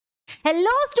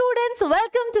Hello students,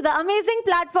 welcome to the amazing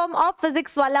platform of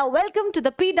Physics Wallah. Welcome to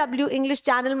the PW English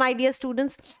channel, my dear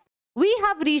students. We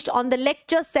have reached on the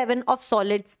lecture 7 of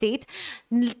solid state.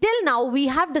 Till now, we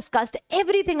have discussed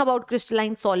everything about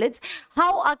crystalline solids.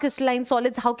 How are crystalline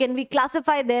solids? How can we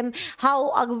classify them?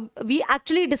 We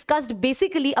actually discussed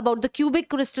basically about the cubic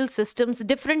crystal systems,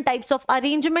 different types of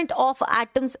arrangement of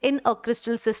atoms in a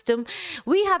crystal system.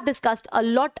 We have discussed a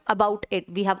lot about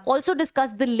it. We have also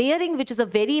discussed the layering, which is a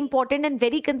very important and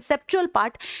very conceptual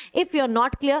part. If you're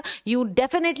not clear, you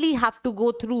definitely have to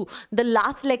go through the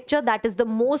last lecture. That is the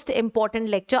most important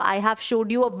lecture. I have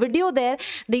showed you a video there,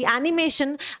 the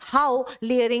animation, how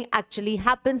layering actually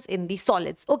happens in the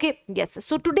solids. Okay, yes.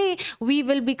 So today we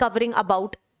will be covering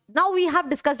about, now we have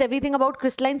discussed everything about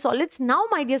crystalline solids. Now,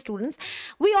 my dear students,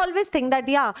 we always think that,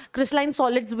 yeah, crystalline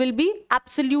solids will be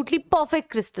absolutely perfect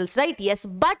crystals, right? Yes,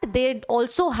 but they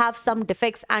also have some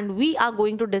defects and we are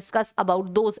going to discuss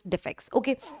about those defects.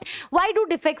 Okay, why do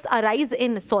defects arise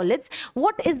in solids?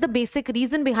 What is the basic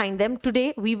reason behind them?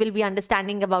 Today, we will be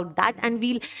understanding about that and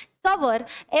we'll cover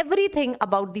everything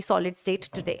about the solid state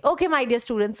today. Okay, my dear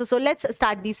students, so let's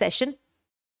start the session.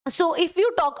 So if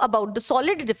you talk about the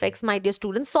solid defects, my dear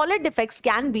students, solid defects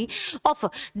can be of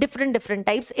different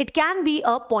types. It can be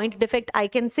a point defect. I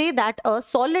can say that a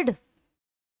solid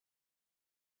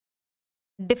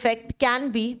defect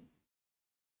can be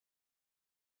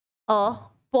a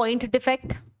point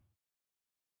defect.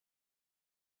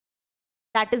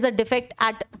 That is a defect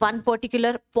at one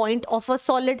particular point of a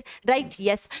solid, right?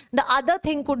 Yes. The other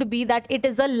thing could be that it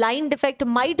is a line defect.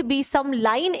 Might be some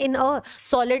line in a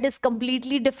solid is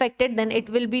completely defected, then it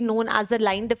will be known as a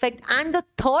line defect. And the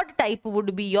third type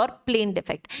would be your plane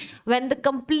defect. When the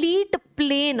complete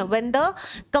plane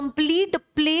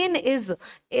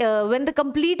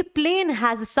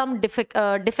has some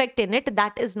defect in it,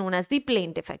 that is known as the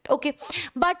plane defect. Okay,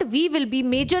 but we will be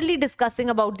majorly discussing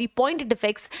about the point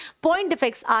defects. Point defects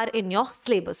are in your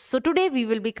syllabus. So today we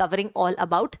will be covering all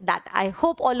about that. I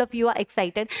hope all of you are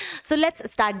excited. So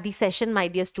let's start the session, my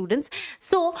dear students.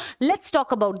 So let's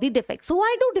talk about the defects. So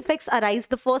why do defects arise?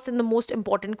 The first and the most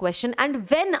important question. And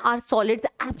when are solids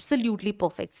absolutely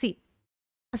perfect?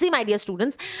 See, my dear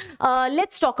students,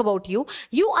 let's talk about you.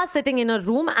 You are sitting in a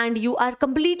room and you are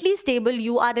completely stable.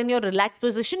 You are in your relaxed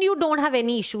position. You don't have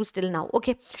any issues till now.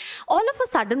 Okay. All of a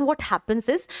sudden, what happens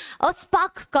is a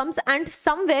spark comes and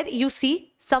somewhere you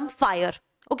see some fire.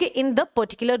 Okay, in the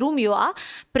particular room you are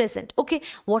present. Okay,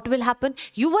 what will happen?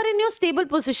 You were in your stable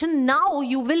position. Now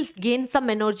you will gain some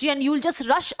energy and you will just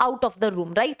rush out of the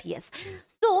room, right? Yes.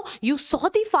 So you saw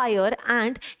the fire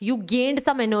and you gained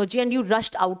some energy and you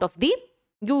rushed out of the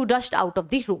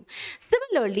room.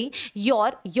 Similarly,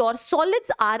 your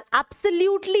solids are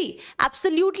absolutely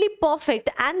perfect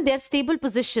and their stable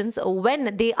positions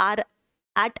when they are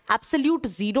at absolute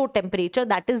zero temperature,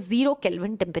 that is 0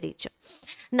 Kelvin temperature.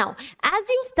 Now, as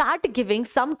you start giving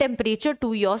some temperature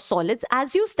to your solids,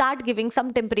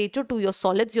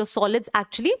 your solids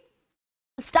actually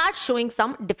start showing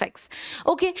some defects.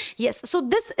 Okay, yes. So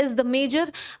this is the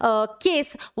major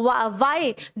case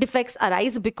why defects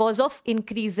arise, because of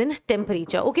increase in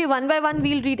temperature. Okay, one by one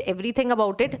we'll read everything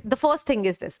about it. The first thing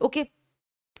is this. Okay,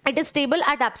 it is stable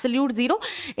at absolute zero.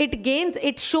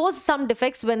 It shows some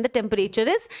defects when the temperature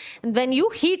is, when you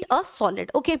heat a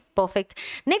solid. Okay, perfect.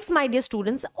 Next, my dear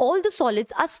students, all the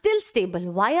solids are still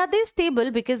stable. Why are they stable?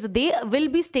 Because they will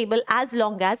be stable as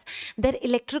long as their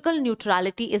electrical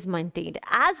neutrality is maintained.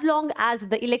 As long as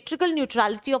the electrical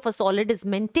neutrality of a solid is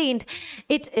maintained,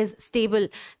 it is stable,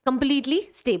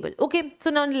 completely stable. Okay, so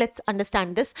now let's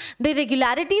understand this. The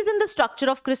irregularities in the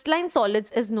structure of crystalline solids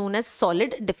is known as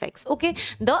solid defects. Okay,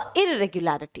 the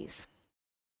irregularities.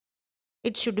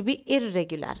 It should be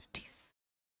irregularities.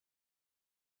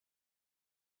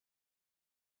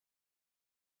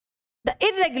 The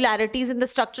irregularities in the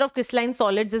structure of crystalline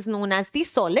solids is known as the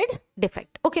solid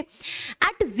defect. Okay.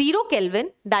 At 0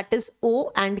 Kelvin, that is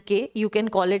O and K, you can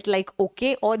call it like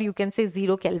OK or you can say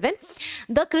 0 Kelvin.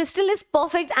 The crystal is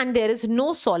perfect and there is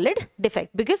no solid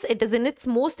defect because it is in its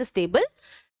most stable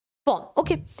form.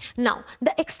 Okay, now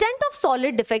the extent of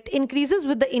solid defect increases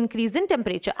with the increase in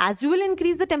temperature. As you will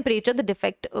increase the temperature, the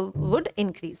defect would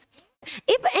increase.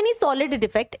 If any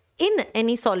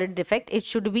solid defect, it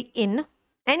should be in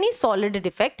any solid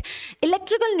defect,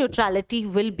 electrical neutrality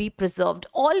will be preserved.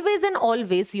 Always and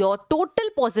always your total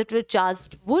positive charge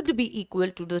would be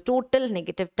equal to the total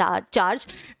negative charge.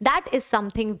 That is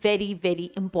something very, very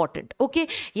important. Okay,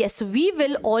 yes, we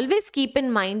will always keep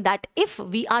in mind that if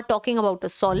we are talking about a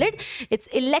solid, its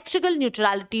electrical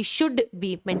neutrality should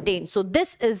be maintained. So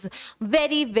this is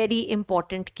very, very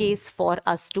important case for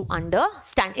us to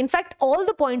understand. In fact, all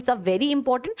the points are very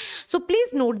important, so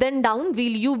please note them down.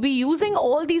 You be using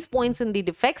all these points in the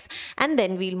defects, and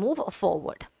then we'll move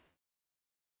forward.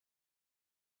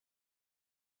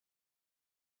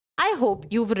 I hope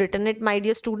you've written it, my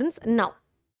dear students. Now,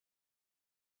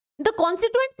 the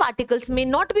constituent particles may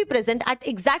not be present at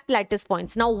exact lattice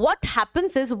points. Now, what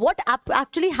happens is, what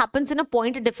actually happens in a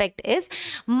point defect is,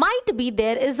 might be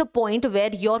there is a point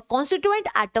where your constituent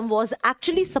atom was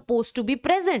actually supposed to be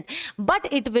present, but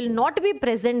it will not be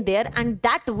present there, and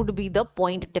that would be the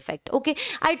point defect. Okay,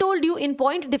 I told you in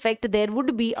point defect there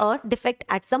would be a defect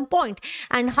at some point.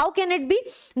 And how can it be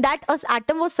that an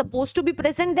atom was supposed to be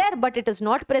present there, but it is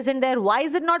not present there? Why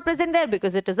is it not present there?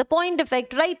 Because it is a point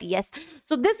defect, right? Yes.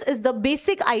 So this is the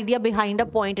basic idea behind a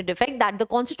point defect, that the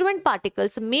constituent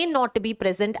particles may not be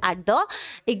present at the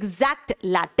exact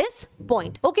lattice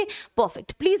point. Okay,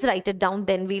 perfect. Please write it down,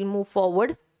 then we'll move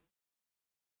forward.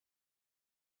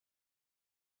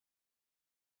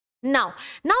 Now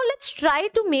let's try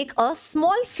to make a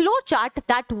small flow chart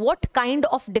that what kind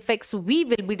of defects we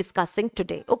will be discussing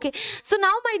today. Okay, so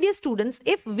now, my dear students,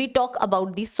 if we talk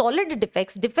about the solid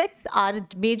defects, defects are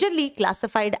majorly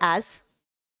classified as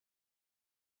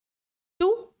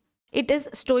two. It is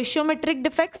stoichiometric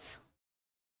defects,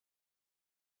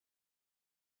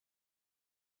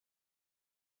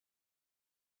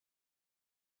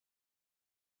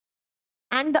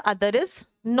 and the other is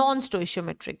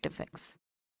non-stoichiometric defects.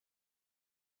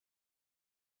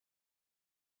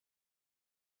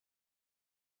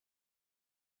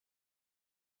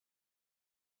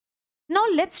 Now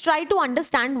let's try to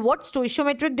understand what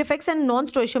stoichiometric defects and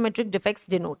non-stoichiometric defects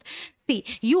denote. See,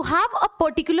 you have a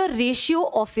particular ratio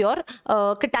of your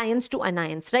cations to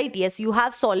anions, right? Yes, you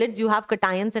have solids, you have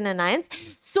cations and anions.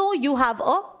 So you have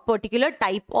a particular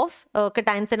type of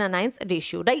cations and anions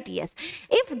ratio, right? Yes.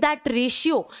 If that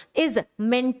ratio is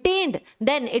maintained,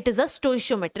 then it is a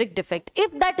stoichiometric defect.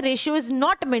 If that ratio is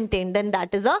not maintained, then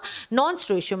that is a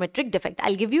non-stoichiometric defect.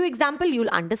 I'll give you example, you'll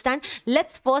understand.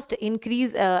 Let's first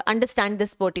understand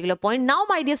this particular point. Now,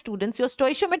 my dear students, your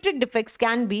stoichiometric defects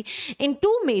can be in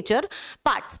two major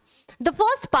parts. The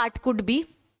first part could be,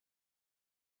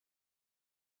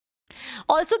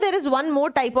 also there is one more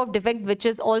type of defect which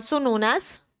is also known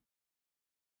as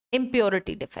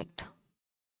impurity defect.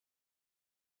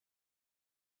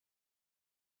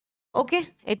 Okay,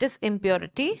 it is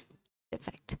impurity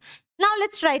defect. Now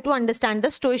let's try to understand the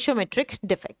stoichiometric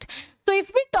defect. So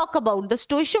if we talk about the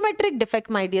stoichiometric defect,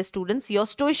 my dear students, your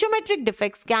stoichiometric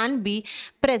defects can be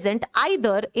present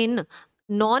either in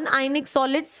non-ionic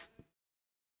solids.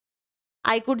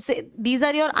 I could say these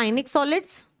are your ionic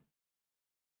solids,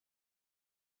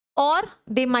 or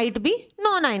they might be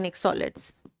non-ionic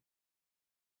solids.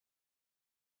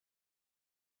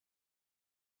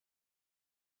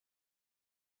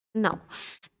 Now,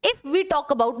 if we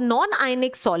talk about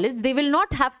non-ionic solids, they will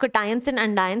not have cations and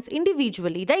anions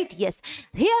individually, right? Yes.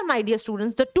 Here, my dear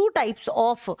students, the two types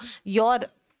of your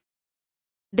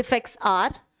defects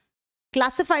are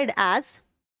classified as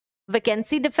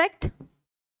vacancy defect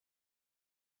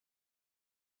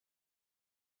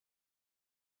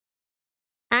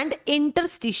and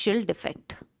interstitial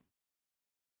defect.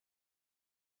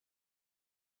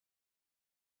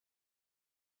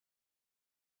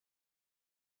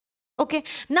 Okay,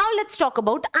 now let's talk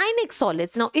about ionic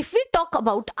solids. Now, if we talk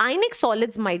about ionic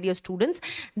solids, my dear students,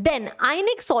 then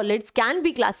ionic solids can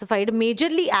be classified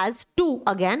majorly as two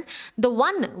again. The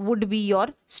one would be your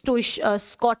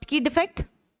Schottky defect.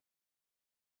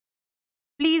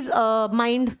 Please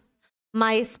mind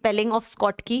my spelling of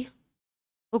Schottky.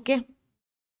 Okay.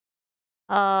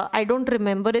 I don't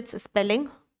remember its spelling.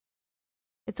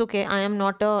 It's okay. I am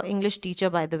not an English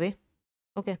teacher, by the way.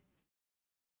 Okay.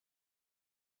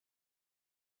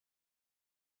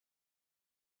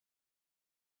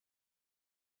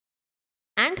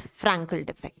 And Frankel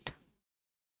defect.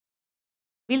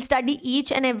 We'll study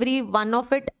each and every one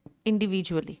of it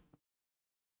individually.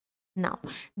 Now,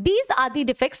 these are the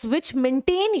defects which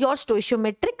maintain your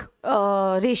stoichiometric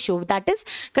ratio. That is,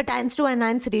 cations to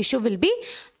anions ratio will be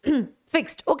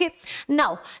fixed. Okay,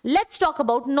 now let's talk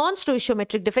about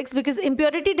non-stoichiometric defects, because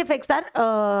impurity defects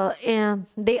are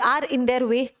they are in their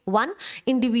way one,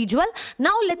 individual.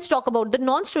 Now let's talk about the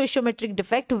non-stoichiometric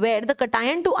defect, where the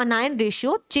cation to anion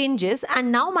ratio changes,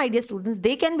 and now, my dear students,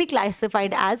 they can be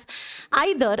classified as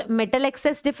either metal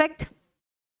excess defect,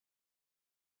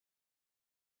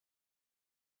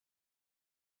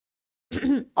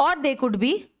 or they could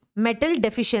be metal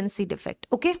deficiency defect.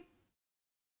 Okay,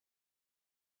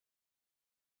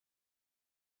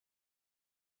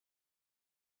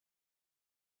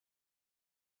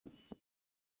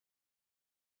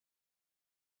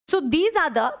 so these are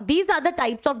the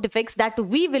types of defects that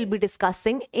we will be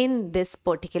discussing in this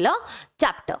particular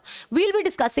chapter. We'll be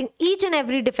discussing each and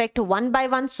every defect one by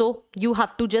one, so you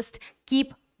have to just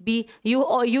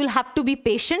you'll have to be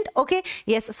patient. Okay,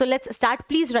 yes, so let's start.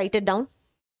 Please write it down.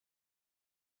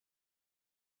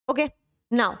 Okay,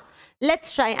 now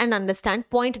let's try and understand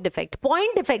point defect.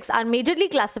 Point defects are majorly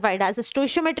classified as a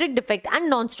stoichiometric defect and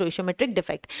non-stoichiometric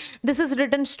defect. This is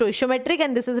written stoichiometric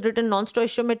and this is written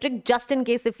non-stoichiometric, just in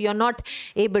case if you're not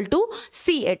able to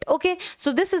see it. Okay,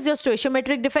 so this is your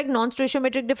stoichiometric defect,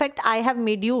 non-stoichiometric defect. I have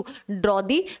made you draw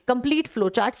the complete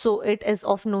flowchart, so it is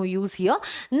of no use here.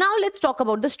 Now let's talk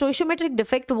about the stoichiometric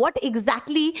defect. What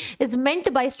exactly is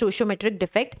meant by stoichiometric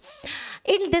defect?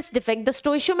 In this defect, the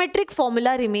stoichiometric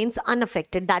formula remains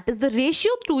unaffected. That is, the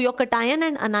ratio to your cation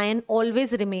and anion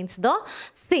always remains the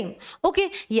same.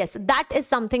 Okay, yes, that is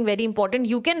something very important.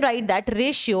 You can write that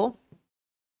ratio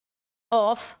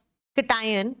of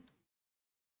cation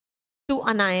to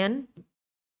anion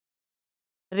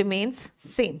remains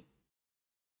same.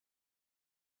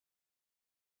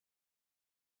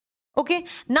 Okay,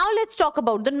 now let's talk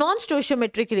about the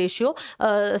non-stoichiometric ratio,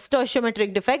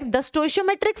 stoichiometric defect. The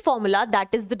stoichiometric formula, that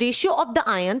is the ratio of the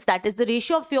ions, that is the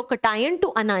ratio of your cation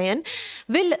to anion,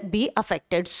 will be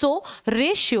affected. So,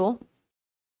 ratio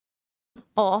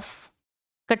of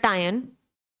cation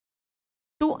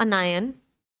to anion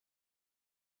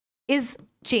is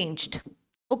changed.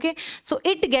 Okay, so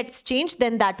it gets changed,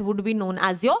 then that would be known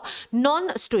as your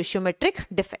non-stoichiometric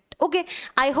defect. Okay,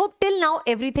 I hope till now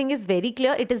everything is very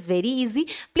clear. It is very easy.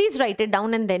 Please write it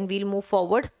down and then we'll move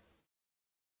forward.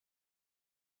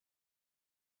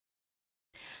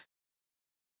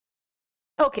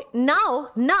 Okay, now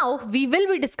we will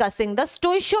be discussing the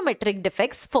stoichiometric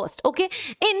defects first. Okay,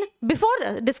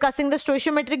 before discussing the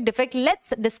stoichiometric defect,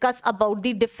 let's discuss about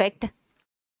the defect.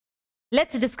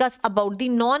 Let's discuss about the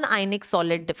non-ionic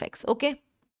solid defects. Okay.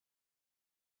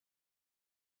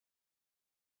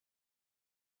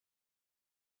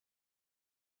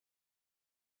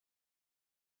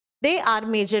 They are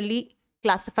majorly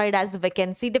classified as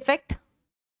vacancy defect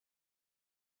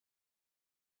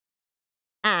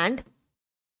and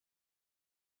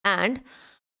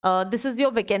this is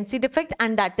your vacancy defect,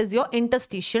 and that is your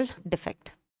interstitial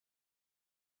defect.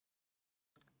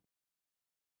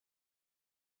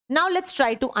 Now let's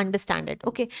try to understand it.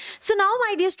 Okay, so now,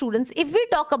 my dear students, if we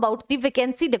talk about the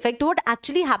vacancy defect, what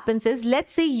actually happens is,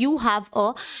 let's say you have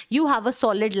a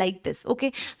solid like this.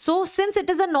 Okay, so since it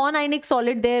is a non-ionic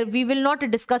solid, there we will not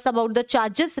discuss about the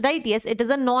charges, right? Yes, it is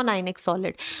a non-ionic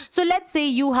solid. So let's say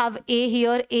you have A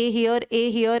here, A here, A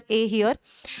here, A here,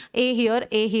 A here,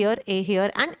 A here, A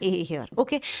here, and A here.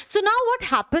 Okay, so now what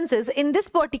happens is, in this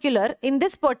particular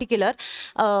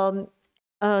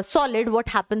solid, what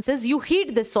happens is, you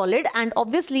heat this solid and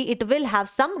obviously it will have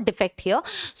some defect here.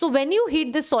 So when you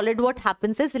heat this solid, what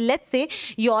happens is, let's say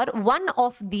your one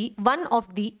of the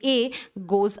A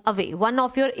goes away. One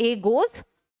of your A goes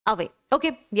away.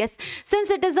 Okay, yes, since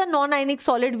it is a non-ionic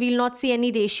solid, we will not see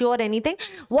any ratio or anything.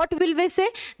 What will we say?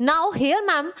 Now here,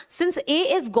 ma'am, since A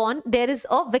is gone, there is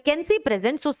a vacancy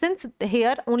present. So since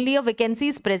here only a vacancy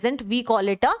is present, we call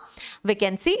it a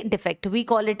vacancy defect. We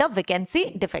call it a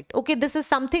vacancy defect. Okay, this is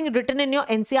something written in your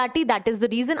NCERT. That is the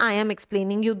reason I am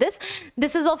explaining you this.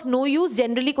 This is of no use.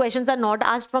 Generally, questions are not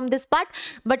asked from this part,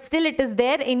 but still it is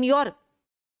there in your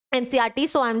NCERT,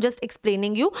 so I'm just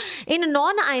explaining you. In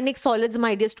non-ionic solids,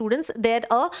 my dear students,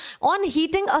 on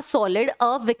heating a solid,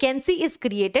 a vacancy is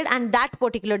created, and that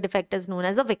particular defect is known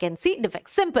as a vacancy defect.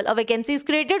 Simple, a vacancy is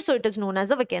created, so it is known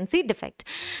as a vacancy defect.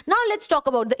 Now let's talk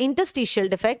about the interstitial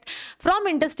defect. From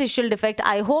interstitial defect,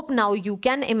 I hope now you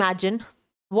can imagine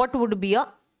what would be a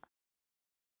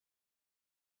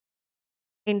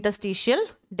interstitial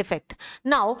defect.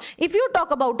 Now, if you talk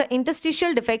about the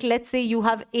interstitial defect, let's say you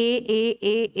have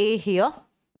A here.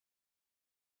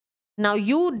 Now,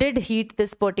 you did heat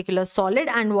this particular solid,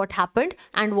 and what happened?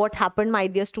 And what happened, my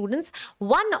dear students?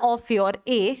 One of your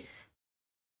A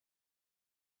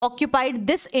occupied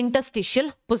this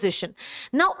interstitial position.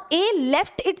 Now, A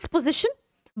left its position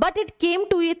but it came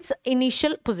to its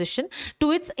initial position,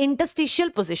 to its interstitial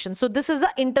position. So this is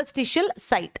the interstitial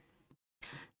site.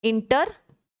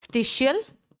 Interstitial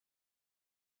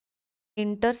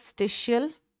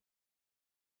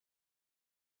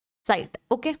site.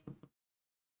 Okay.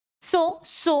 So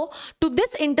to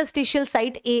this interstitial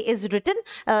site, A is written,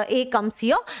 A comes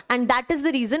here, and that is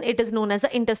the reason it is known as an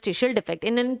interstitial defect.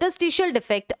 In an interstitial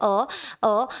defect, a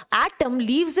atom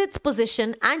leaves its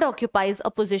position and occupies a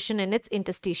position in its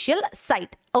interstitial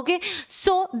site. Okay,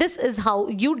 so this is how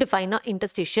you define an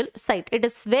interstitial site. It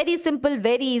is very simple,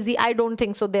 very easy. I don't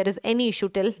think so there is any issue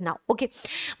till now. Okay,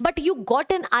 but you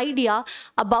got an idea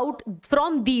about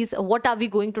from these what are we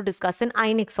going to discuss in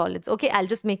ionic solids. Okay, I'll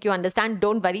just make you understand.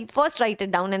 Don't worry. First write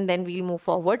it down and then we'll move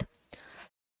forward.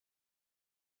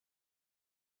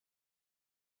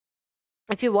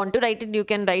 If you want to write it, you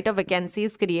can write a vacancy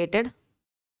is created.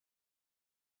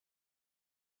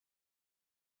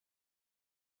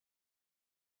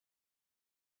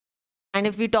 And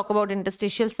if we talk about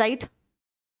interstitial site,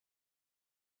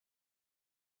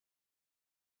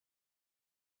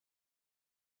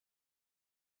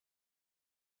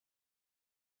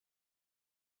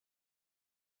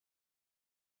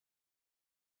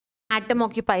 atom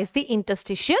occupies the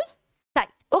interstitial site.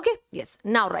 Okay, yes,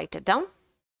 now write it down.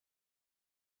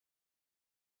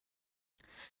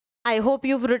 I hope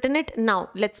you've written it.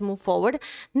 Now let's move forward.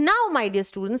 Now, my dear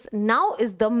students, now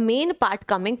is the main part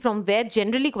coming from where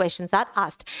generally questions are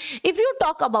asked. If you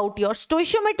talk about your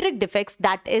stoichiometric defects,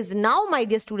 that is now, my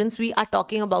dear students, we are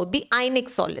talking about the ionic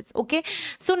solids. Okay,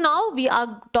 so now we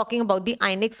are talking about the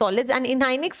ionic solids, and in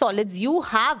ionic solids you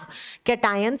have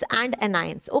cations and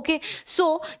anions. Okay,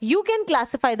 so you can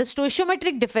classify the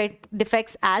stoichiometric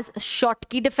defects as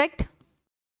Schottky defect.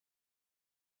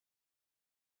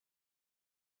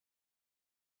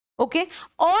 Okay,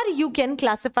 or you can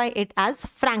classify it as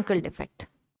Frankel defect.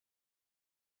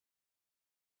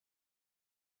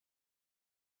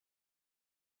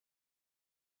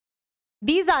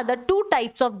 These are the two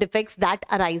types of defects that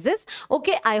arises.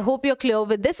 Okay, I hope you're clear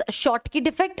with this, Schottky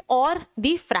defect or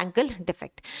the Frankel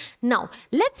defect. Now,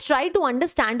 let's try to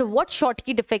understand what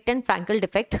Schottky defect and Frankel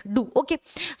defect do. Okay,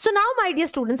 so now, my dear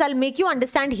students, I'll make you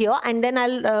understand here and then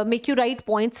I'll make you write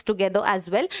points together as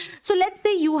well. So let's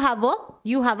say you have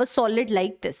a solid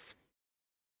like this.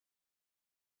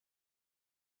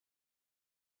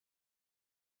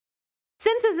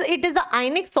 Since it is an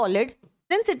ionic solid,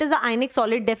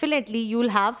 definitely you'll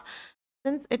have,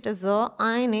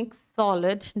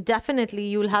 definitely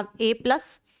you'll have A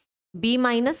plus, B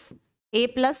minus, A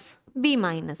plus, B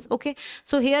minus. Okay,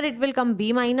 so here it will come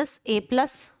B minus, A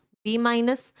plus, B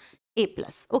minus, A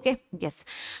plus. Okay, yes.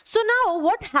 So now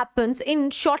what happens in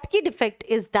Schottky defect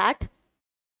is that,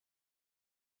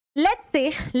 let's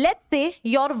say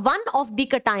your one of the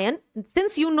cation,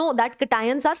 since you know that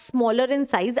cations are smaller in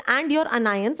size and your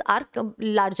anions are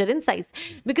larger in size,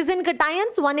 because in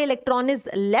cations one electron is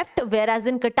left, whereas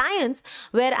in anions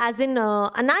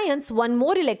one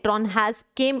more electron has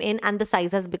came in and the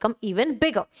size has become even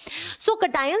bigger. So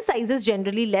cation size is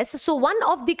generally less, so one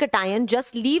of the cation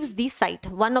just leaves the site.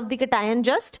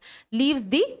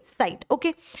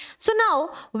 Okay, so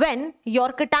now when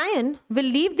your cation will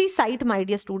leave the site, my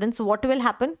dear students, what will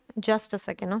happen? Just a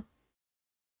second. Huh?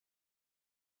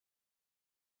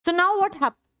 So now what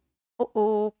happened?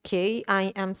 Oh, okay,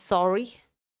 I am sorry.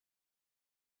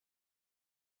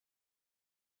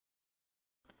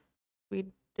 We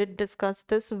did discuss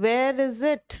this. Where is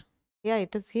it? Yeah,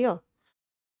 it is here.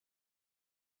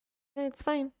 Yeah, it's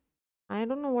fine. I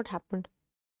don't know what happened.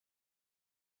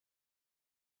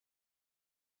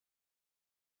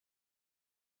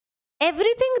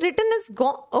 Everything written is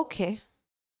gone. Okay.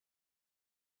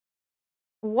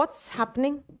 What's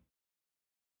happening?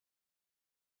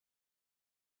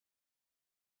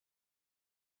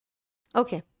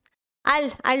 Okay,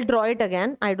 I'll draw it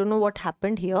again. I don't know what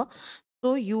happened here.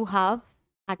 So you have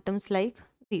atoms like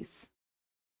these.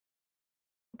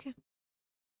 Okay.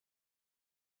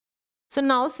 So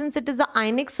now, since it is an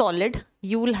ionic solid,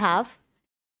 you will have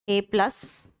A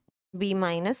plus, B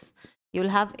minus, you will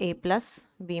have A plus,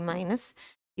 B minus,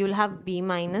 you will have B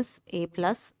minus, A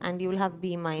plus, and you will have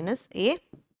B minus, A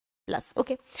plus.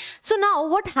 Okay, so now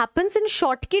what happens in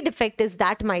Schottky defect is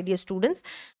that, my dear students,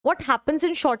 what happens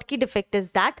in Schottky defect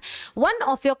is that one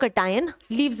of your cation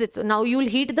leaves it. Now you will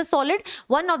heat the solid,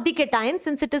 one of the cation,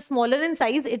 since it is smaller in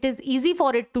size, it is easy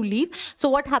for it to leave. So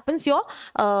what happens,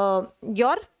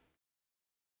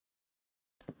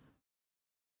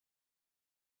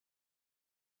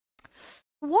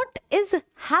 what is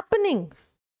happening?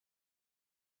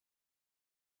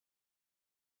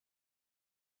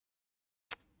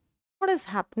 What is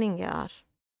happening, yaar?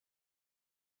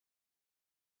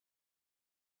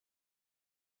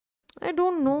 I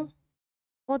don't know.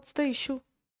 What's the issue?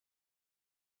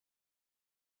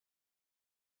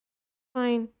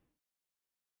 Fine.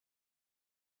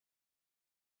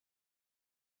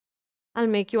 I'll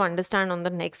make you understand on the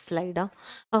next slide.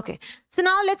 Okay, so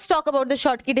now let's talk about the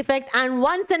Schottky defect, and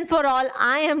once and for all,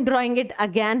 I am drawing it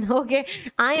again. Okay,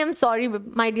 I am sorry,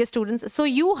 my dear students. So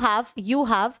you have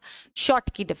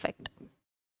Schottky defect.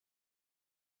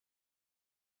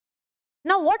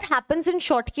 Now what happens in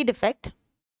Schottky defect?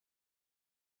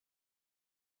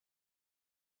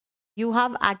 You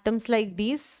have atoms like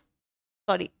these,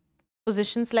 sorry,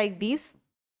 positions like these,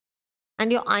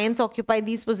 and your ions occupy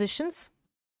these positions.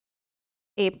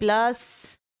 A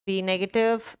plus, B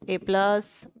negative, A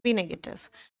plus, B negative.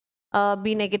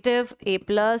 B negative, A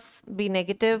plus, B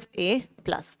negative, A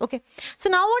plus. Okay, so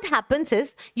now what happens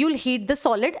is you'll heat the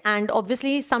solid and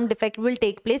obviously some defect will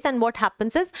take place, and what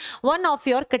happens is one of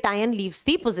your cation leaves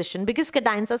the position because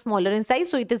cations are smaller in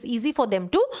size, so it is easy for them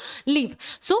to leave.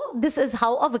 So this is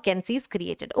how a vacancy is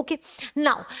created. Okay,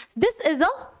 now this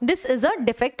is a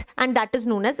defect, and that is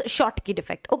known as Schottky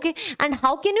defect. Okay, and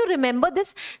how can you remember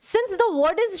this? Since the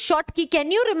word is Schottky,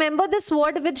 can you remember this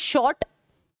word with short?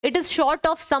 It is short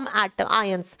of some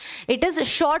ions. It is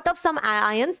short of some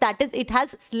ions, that is, it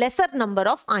has lesser number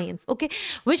of ions. Okay,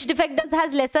 which defect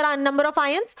has lesser number of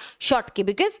ions? Schottky,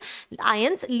 because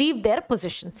ions leave their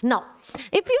positions. Now,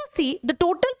 if you see the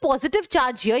total positive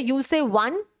charge here, you will say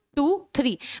 1, 2,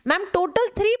 3. Ma'am, total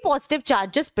 3 positive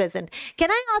charges present.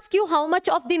 Can I ask you how much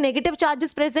of the negative charge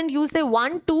is present? You will say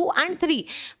 1, 2 and 3.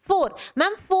 4.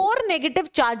 Ma'am, 4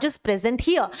 negative charges present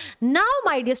here. Now,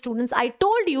 my dear students, I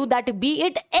told you that be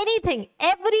it anything,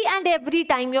 every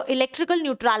time your electrical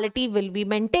neutrality will be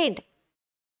maintained.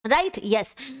 Right?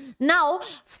 Yes. Now,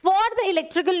 for the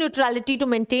electrical neutrality to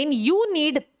maintain, you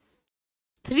need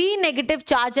 3 negative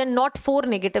charge and not 4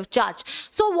 negative charge.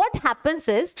 So what happens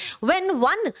is when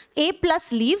one A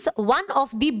plus leaves, one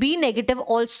of the B negative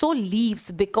also leaves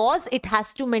because it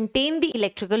has to maintain the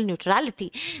electrical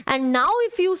neutrality. And now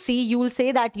if you see, you will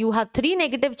say that you have 3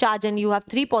 negative charge and you have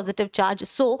 3 positive charge.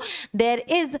 So there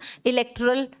is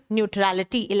electro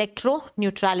neutrality.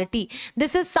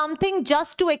 This is something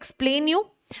just to explain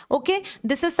you. Okay,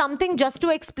 this is something just to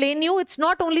explain you. It's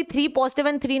not only 3 positive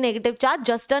and 3 negative charge,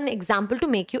 just an example to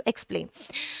make you explain.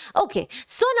 Okay,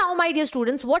 so now my dear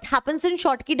students, what happens in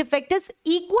Schottky defect is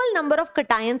equal number of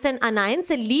cations and anions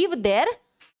leave their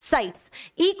sites.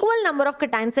 Equal number of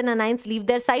cations and anions leave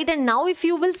their site. And now if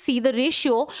you will see the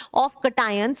ratio of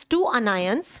cations to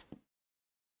anions,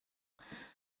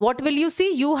 what will you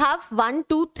see? You have 1,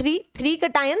 2, 3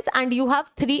 cations and you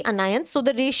have 3 anions. So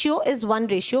the ratio is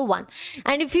 1:1.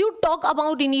 And if you talk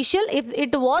about initial, if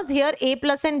it was here A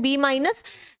plus and B minus,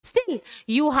 still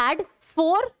you had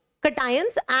 4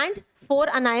 cations and 4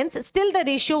 anions, still the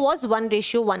ratio was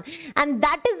 1:1. And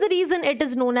that is the reason it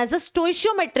is known as a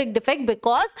stoichiometric defect,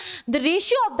 because the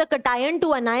ratio of the cation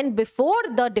to anion before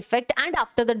the defect and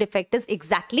after the defect is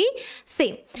exactly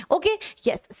same. Okay,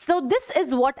 yes. So this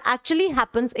is what actually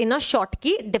happens in a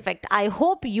Schottky defect. I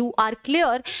hope you are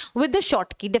clear with the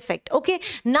Schottky defect. Okay,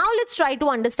 now let's try to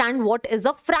understand what is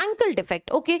a Frankel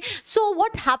defect. Okay, so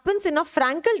what happens in a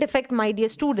Frankel defect, my dear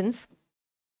students?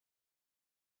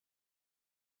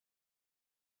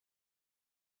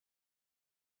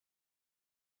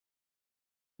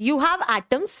 You have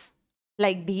atoms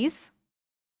like these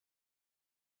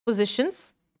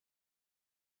positions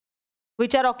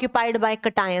which are occupied by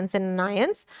cations and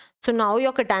anions. So now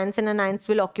your cations and anions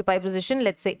will occupy position.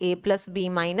 Let's say A plus B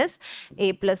minus,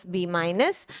 A plus B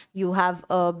minus. You have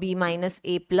B minus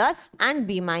A plus and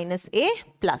B minus A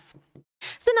plus.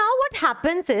 So now what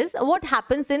happens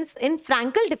is in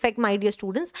Frankel defect, my dear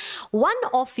students, one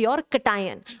of your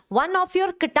cation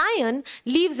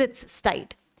leaves its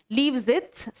site.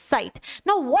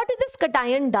 Now what this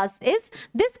cation does is,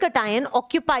 this cation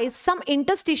occupies some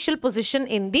interstitial position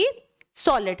in the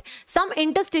solid.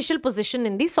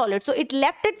 So it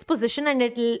left its position and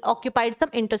it occupied some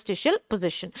interstitial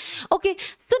position. Okay,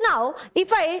 so now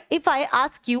if I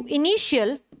ask you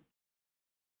initial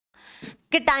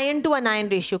cation to anion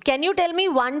ratio, can you tell me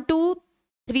 1, 2,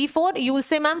 3, 4? You will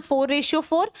say, ma'am,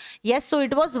 4:4. Yes, so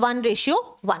it was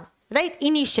 1:1, right,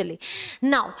 initially.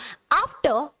 Now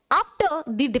after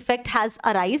the defect has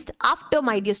arisen, after,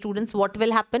 my dear students, what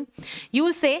will happen? You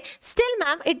will say, still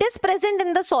ma'am, it is present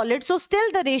in the solid, so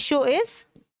still the ratio is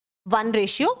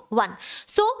 1:1.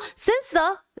 So since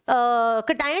the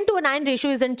cation to anion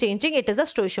ratio isn't changing, it is a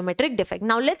stoichiometric defect.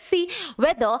 Now let's see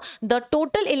whether the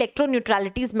total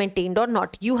electroneutrality is maintained or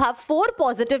not. You have 4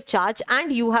 positive charge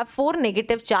and you have 4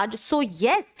 negative charge. So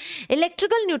yes,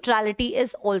 electrical neutrality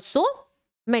is also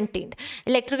maintained.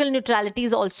 Electrical neutrality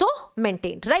is also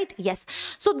maintained, right? Yes.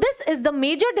 So this is the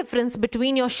major difference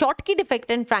between your Schottky defect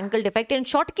and Frankel defect. In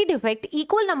Schottky defect,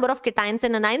 equal number of cations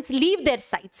and anions leave their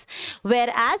sites,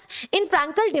 whereas in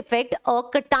Frankel defect, a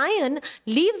cation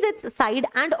leaves its side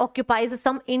and occupies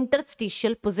some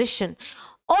interstitial position.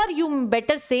 Or you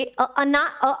better say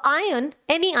ion,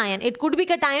 any ion. It could be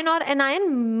cation or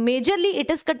anion. Majorly it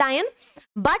is cation.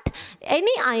 But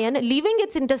any ion leaving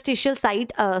its interstitial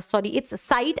site, its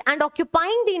site and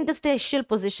occupying the interstitial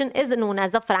position is known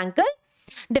as a Frankel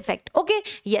defect. Okay,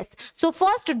 yes. So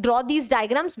first draw these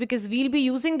diagrams because we'll be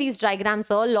using these diagrams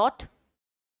a lot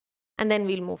and then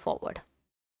we'll move forward.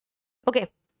 Okay.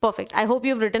 Perfect. I hope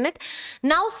you've written it.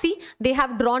 Now see, they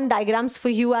have drawn diagrams for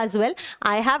you as well.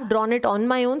 I have drawn it on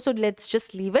my own. So let's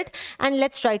just leave it and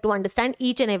let's try to understand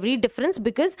each and every difference,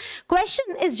 because question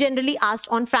is generally asked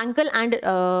on Frankel and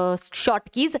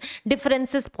Schottky's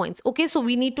differences points. Okay, so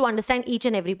we need to understand each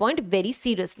and every point very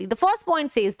seriously. The first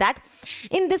point says that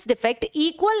in this defect,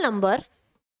 equal number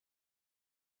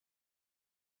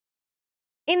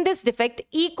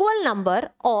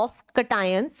of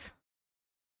cations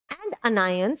and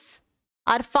anions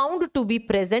are found to be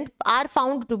present, are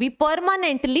found to be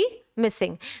permanently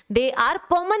missing. They are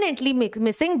permanently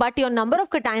missing, but your number of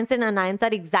cations and anions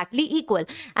are exactly equal.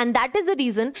 And that is the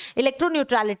reason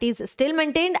electroneutrality is still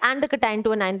maintained and the cation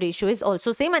to anion ratio is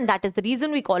also same. And that is the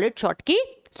reason we call it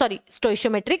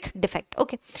stoichiometric defect.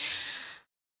 Okay.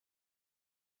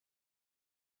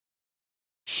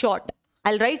 Short.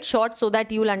 I'll write short so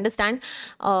that you will understand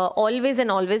always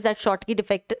and always that Schottky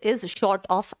defect is short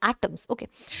of atoms. Okay,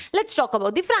 let's talk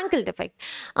about the Frankel defect.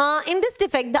 In this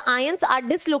defect, the ions are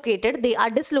dislocated. They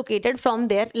are dislocated from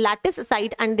their lattice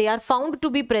site and they are found to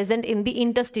be present in the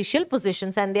interstitial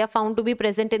positions, and they are found to be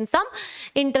present in some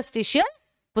interstitial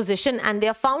position, and they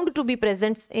are found to be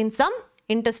present in some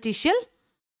interstitial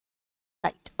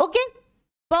site. Okay.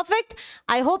 Perfect.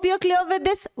 I hope you're clear with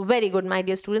this. Very good, my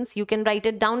dear students. You can write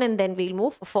it down and then we'll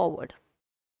move forward.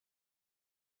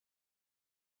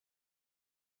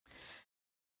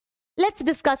 Let's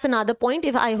discuss another point.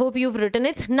 I hope you've written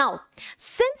it. Now,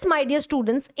 since, my dear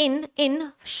students, in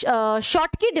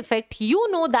Schottky defect, you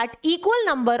know that equal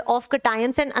number of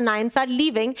cations and anions are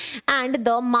leaving and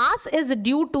the mass is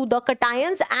due to the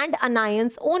cations and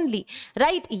anions only,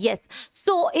 right? Yes.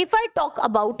 So if I talk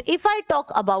about If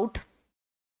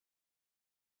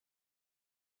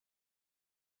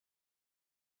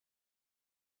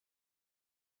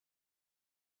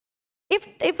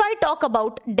I talk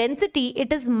about density,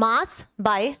 it is mass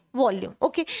by volume.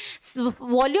 Okay, so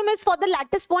volume is for the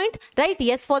lattice point, right?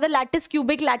 Yes, for the lattice,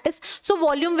 cubic lattice. So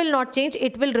volume will not change,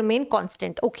 it will remain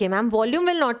constant. Okay, ma'am, volume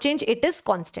will not change, it is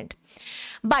constant.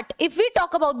 But if we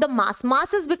talk about the mass,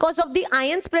 mass is because of the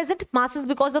ions present. Mass is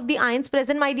because of the ions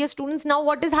present, my dear students. Now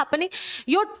what is happening?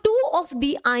 Your two of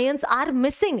the ions are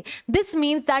missing. This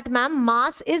means that, ma'am,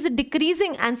 mass is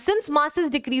decreasing, and since mass is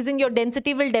decreasing, your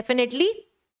density will definitely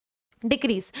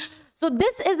decrease. So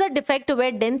this is the defect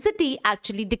where density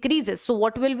actually decreases. So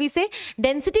what will we say?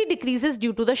 Density decreases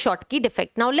due to the Schottky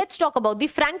defect. Now let's talk about the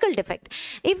Frankel defect.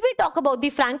 If we talk about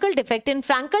the Frankel defect, in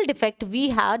Frankel defect we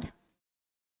had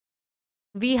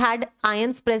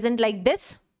ions present like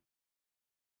this.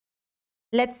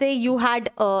 Let's say you had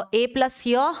A plus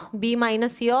here, B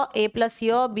minus here, A plus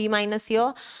here, B minus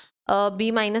here,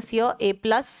 B minus here, A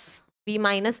plus, B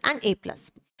minus and A plus.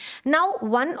 Now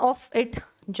one of it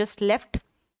just left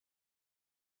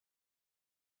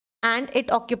and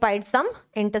it occupied some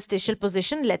interstitial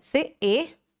position. Let's say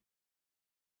A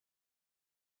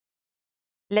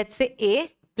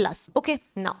plus. Okay,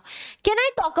 now can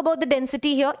I talk about the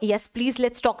density here? Yes, please,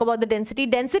 let's talk about the density.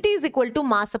 Density is equal to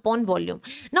mass upon volume.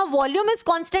 Now volume is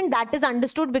constant, that is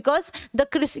understood because the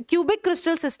cubic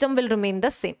crystal system will remain the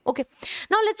same. Okay,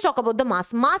 now let's talk about the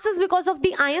mass. Mass is because of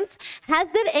the ions. Has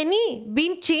there been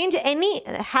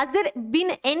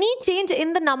any change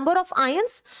in the number of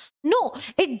ions? No,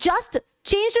 it just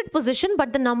changed its position,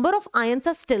 but the number of ions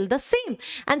are still the same.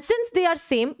 And since they are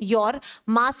same, your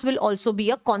mass will also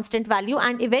be a constant value,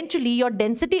 and eventually your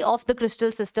density of the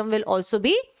crystal system will also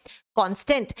be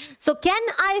constant. So can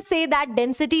I say that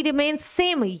density remains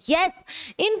same? Yes.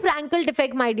 In Frankel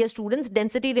defect, my dear students,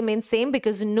 density remains same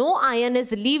because no ion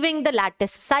is leaving the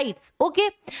lattice sites. Okay,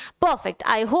 perfect.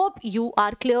 I hope you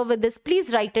are clear with this.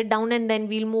 Please write it down and then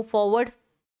we'll move forward.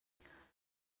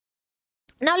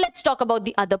 Now let's talk about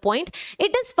the other point.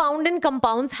 It is found in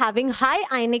compounds having high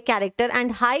ionic character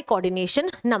and high coordination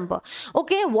number.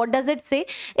 Okay, what does it say?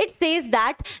 It says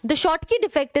that the Schottky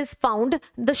defect is found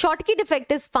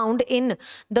in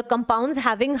the compounds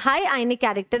having high ionic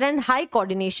character and high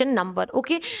coordination number.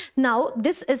 Okay, now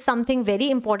this is something very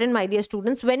important, my dear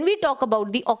students. When we talk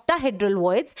about the octahedral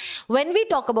voids,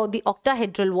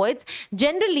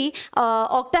 generally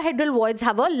octahedral voids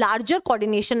have a larger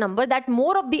coordination number, that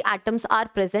more of the atoms are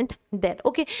present there.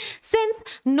 Okay, since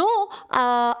no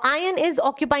ion is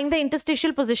occupying the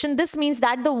interstitial position, this means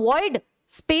that the void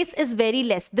space is very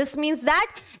less. This means that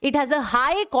it has a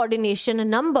high coordination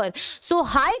number. So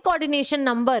high coordination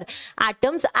number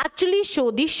atoms actually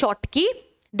show the Schottky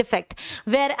defect,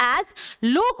 whereas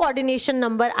low coordination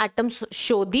number atoms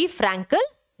show the Frankel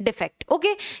defect.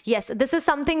 Okay, yes, this is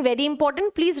something very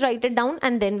important. Please write it down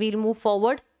and then we'll move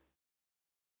forward.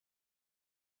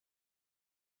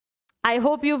 I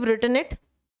hope you've written it.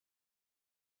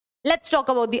 Let's talk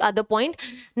about the other point.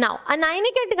 Now,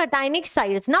 anionic and cationic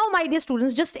sides. Now, my dear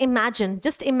students, just imagine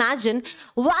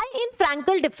why in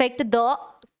Frankel defect the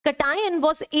cation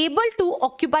was able to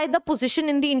occupy the position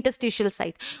in the interstitial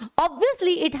site.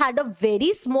 Obviously, it had a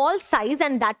very small size,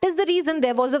 and that is the reason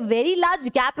there was a very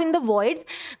large gap in the voids.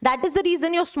 That is the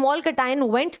reason your small cation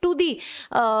went to the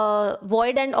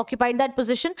void and occupied that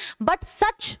position. But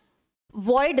such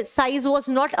void size was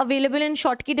not available in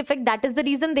Schottky defect. That is the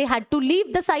reason they had to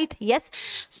leave the site. Yes.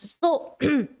 So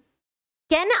can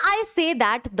I say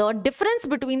that the difference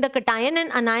between the cation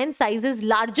and anion size is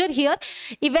larger here?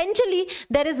 Eventually,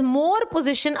 there is more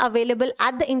position available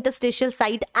at the interstitial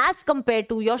site as compared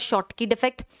to your Schottky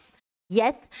defect.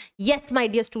 Yes, my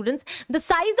dear students, the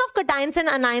size of cations and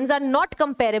anions are not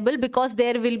comparable because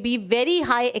there will be very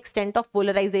high extent of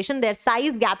polarization. Their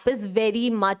size gap is very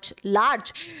much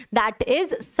large. That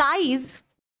is, size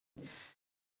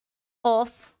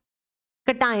of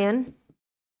cation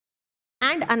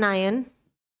and anion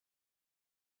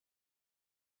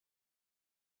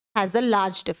has a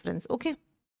large difference. Okay.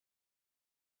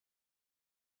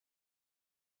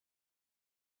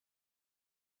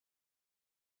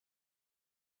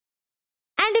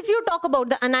 And if you talk about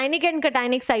the anionic and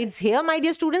cationic sides here, my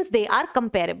dear students, they are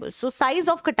comparable. So size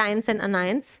of cations and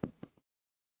anions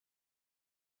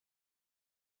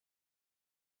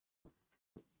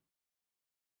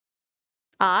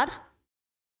are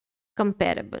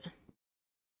comparable.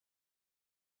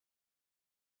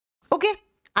 Okay,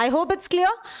 I hope it's clear.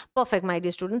 Perfect, my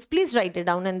dear students. Please write it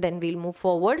down and then we'll move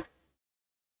forward.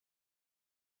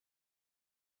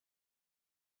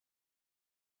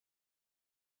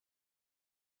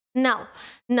 Now,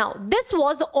 this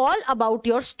was all about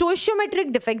your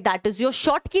stoichiometric defect, that is your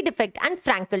Schottky defect and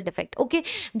Frankel defect. Okay,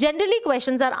 generally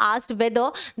questions are asked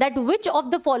whether that which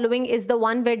of the following is the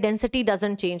one where density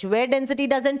doesn't change. Where density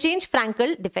doesn't change?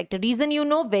 Frankel defect. Reason you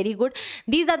know, very good.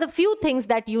 These are the few things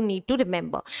that you need to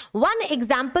remember. One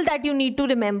example that you need to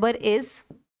remember is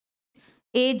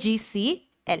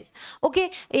AgCl.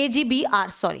 Okay,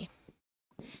 AgBr, sorry.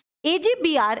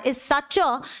 AgBr is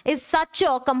such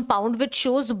a compound which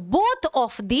shows both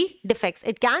of the defects.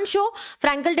 It can show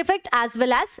Frankel defect as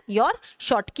well as your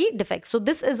Schottky defect. So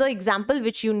this is an example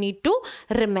which you need to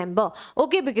remember.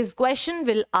 Okay, because question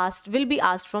will be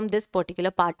asked from this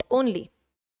particular part only.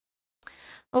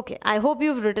 Okay, I hope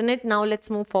you've written it. Now let's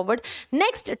move forward.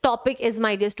 Next topic is,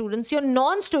 my dear students, your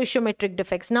non-stoichiometric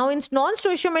defects. Now in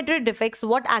non-stoichiometric defects,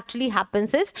 what actually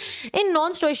happens is, in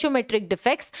non-stoichiometric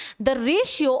defects, the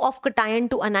ratio of cation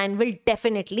to anion will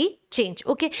definitely change.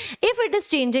 Okay, if it is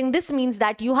changing, this means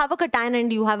that you have a cation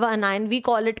and you have an anion. We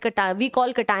call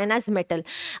cation as metal.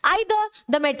 Either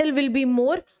the metal will be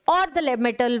more or the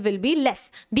metal will be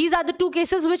less. These are the two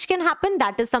cases which can happen.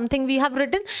 That is something we have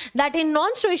written, that in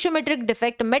non-stoichiometric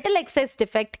defect, metal excess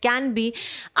defect can be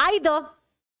either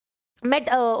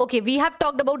okay, we have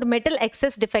talked about metal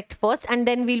excess defect first, and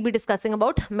then we'll be discussing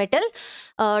about metal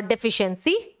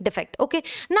deficiency defect. Okay,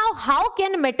 now how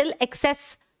can metal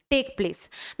excess take place?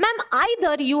 Ma'am,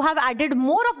 either you have added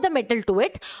more of the metal to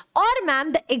it, or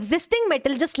ma'am, the existing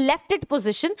metal just left its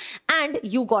position and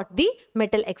you got the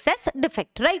metal excess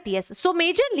defect, right? Yes. So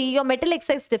majorly your metal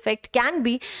excess defect can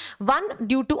be one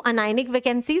due to anionic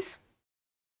vacancies,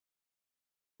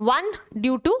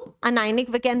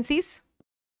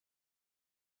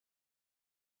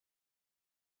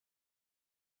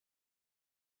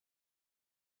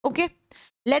 Okay,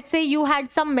 let's say you had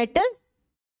some metal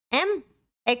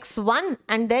MX1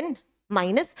 and then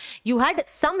minus, you had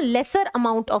some lesser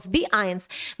amount of the ions.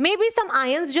 Maybe some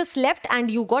ions just left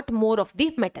and you got more of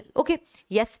the metal. Okay,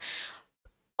 yes.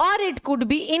 or it could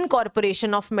be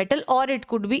incorporation of metal, or it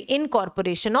could be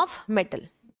incorporation of metal.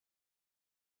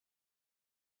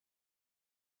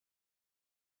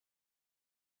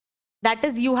 That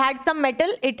is, you had some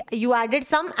metal, you added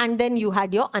some, and then you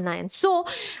had your anion. So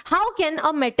how can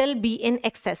a metal be in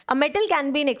excess? A metal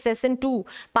can be in excess in two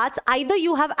parts. Either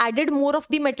you have added more of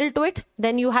the metal to it,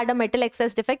 then you had a metal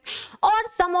excess defect, or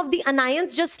some of the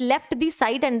anions just left the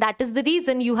site, and that is the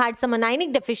reason you had some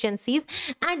anionic deficiencies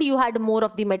and you had more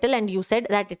of the metal, and you said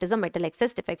that it is a metal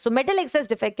excess defect. So metal excess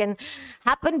defect can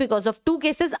happen because of two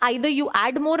cases. Either you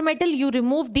add more metal, you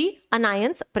remove the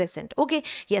anions present. Okay,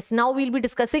 yes, now we'll be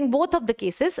discussing both of the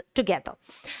cases together.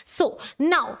 So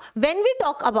now when we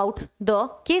talk about the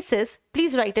cases,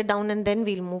 please write it down and then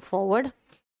we'll move forward.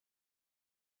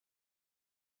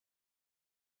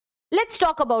 Let's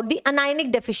talk about the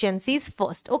anionic deficiencies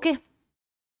first. Okay,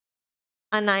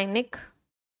 anionic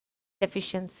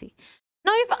deficiency.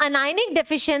 Now if anionic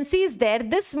deficiency is there,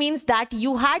 this means that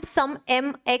you had some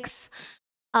mx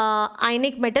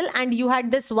ionic metal and you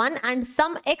had this one, and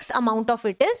some x amount of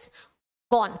it is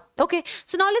gone. Okay,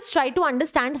 so now let's try to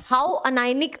understand how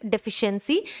anionic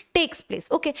deficiency takes place.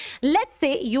 Okay, let's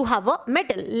say you have a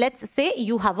metal. Let's say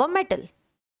you have a metal.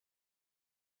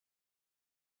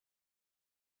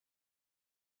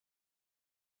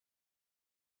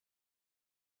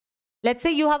 Let's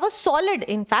say you have a solid,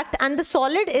 in fact, and the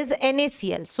solid is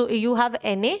NaCl. So you have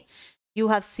Na, you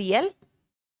have Cl,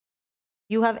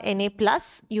 you have Na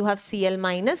plus, you have Cl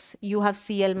minus, you have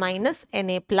Cl minus,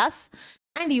 Na plus,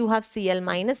 and you have Cl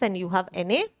minus, and you have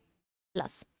Na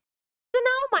plus. So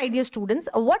now, my dear students,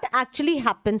 what actually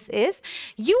happens is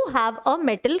you have a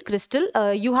metal crystal,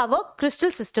 you have a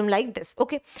crystal system like this.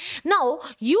 Okay, now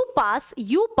you pass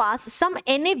some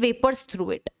Na vapors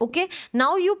through it. Okay,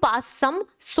 now you pass some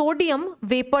sodium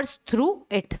vapors through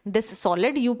it. This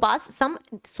solid, you pass some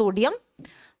sodium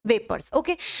vapors.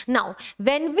 Okay, now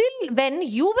when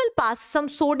you will pass some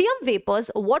sodium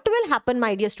vapors, what will happen,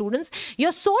 my dear students?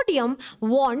 Your sodium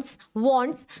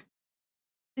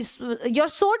your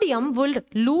sodium will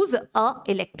lose a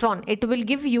electron. It will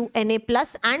give you Na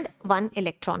plus and 1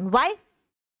 electron. Why?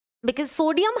 Because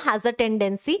sodium has a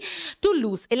tendency to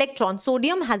lose electron.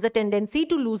 Sodium has a tendency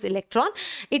to lose electron.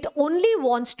 It only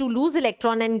wants to lose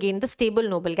electron and gain the stable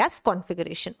noble gas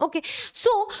configuration. Okay,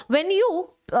 so when you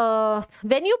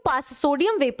pass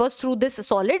sodium vapors through this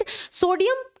solid,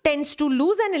 sodium tends to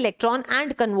lose an electron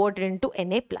and convert it into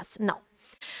Na plus.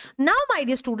 Now, my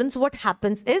dear students, what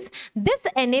happens is this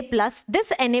Na plus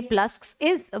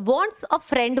wants a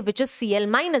friend which is Cl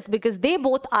minus, because they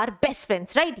both are best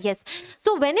friends, right? Yes.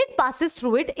 So when it passes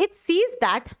through it, it sees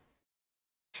that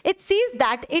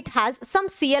it has some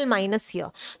Cl minus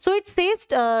here. So it says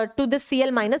to the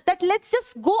Cl minus that let's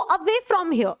just go away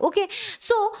from here. Okay,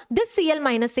 so this Cl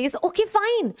minus says, okay,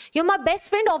 fine, you're my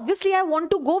best friend, obviously I want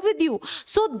to go with you.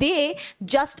 So they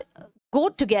just go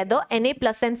together, Na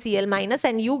plus and Cl minus,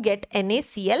 and you get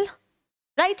NaCl,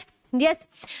 right? Yes.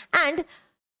 And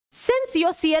since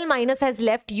your Cl minus has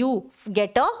left, you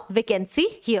get a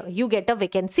vacancy here. You get a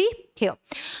vacancy here.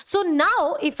 So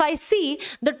now if I see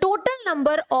the total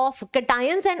number of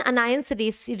cations and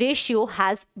anions ratio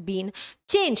has been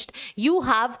changed. You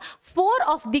have 4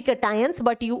 of the cations,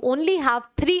 but you only have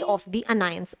 3 of the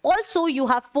anions. Also, you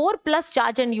have 4 plus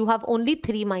charge and you have only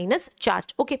 3 minus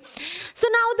charge. Okay. So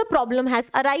now the problem has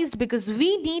arisen because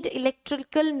we need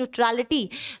electrical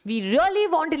neutrality. We really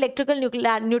want electrical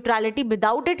neutrality.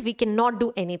 Without it, we cannot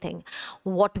do anything.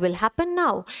 What will happen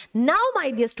now? Now,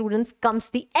 my dear students, comes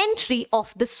the entry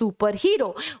of the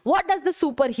superhero. What does the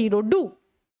superhero do?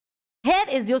 Here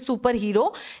is your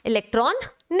superhero, electron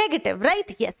negative,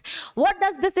 right? Yes. What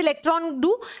does this electron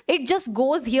do? It just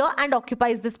goes here and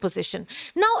occupies this position.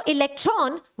 Now,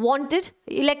 electron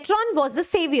was the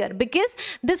savior, because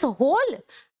this whole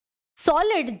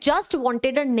solid just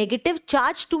wanted a negative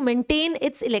charge to maintain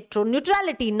its electron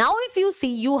neutrality. Now, if you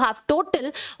see, you have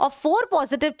total of 4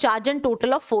 positive charge and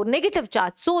total of 4 negative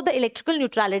charge. So, the electrical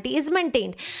neutrality is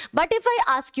maintained. But if I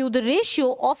ask you the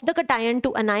ratio of the cation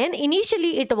to anion,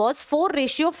 initially it was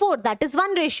 4:4. That is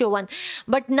 1:1.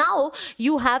 But now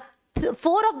you have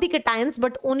 4 of the cations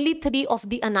but only 3 of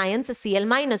the anions Cl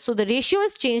minus. So the ratio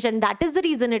is changed, and that is the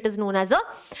reason it is known as a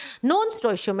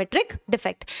non-stoichiometric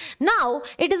defect. Now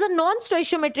it is a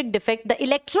non-stoichiometric defect. The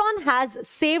electron has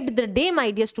saved the day,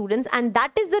 my dear students, and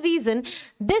that is the reason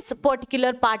this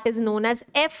particular part is known as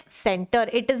F center.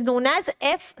 It is known as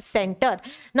F center.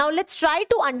 Now let's try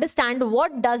to understand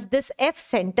what does this F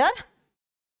center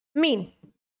mean.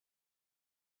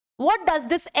 What does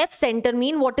this F center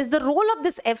mean? What is the role of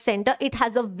this F center? It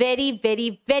has a very,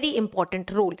 very, very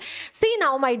important role. See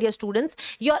now, my dear students,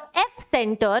 your F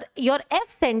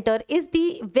center is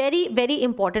the very, very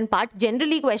important part.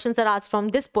 Generally, questions are asked from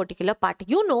this particular part.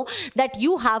 You know that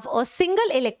you have a single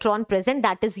electron present,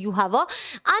 that is, you have a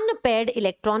unpaired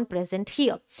electron present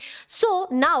here. So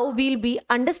now we'll be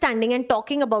understanding and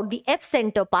talking about the F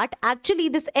center part. Actually,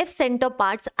 this F center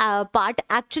part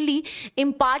actually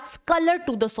imparts color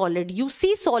to the solid. You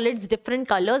see solids different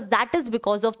colors, that is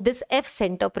because of this F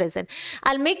center present.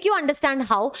 I'll make you understand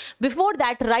how. Before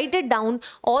that, write it down,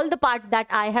 all the part that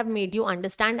I have made you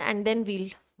understand, and then we'll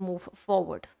move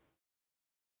forward.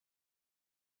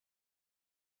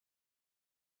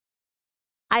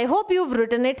 I hope you've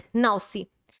written it. Now see.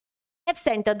 F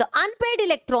center, the unpaired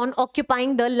electron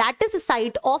occupying the lattice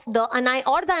site of the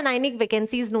anionic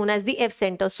vacancy is known as the F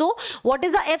center. So what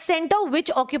is the F center?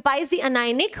 Which occupies the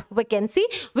anionic vacancy,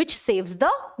 which saves the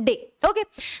day. Okay.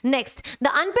 Next, the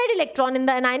unpaired electron in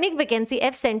the anionic vacancy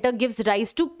F center gives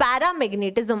rise to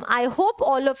paramagnetism. I hope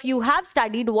all of you have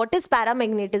studied what is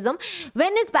paramagnetism.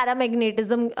 When does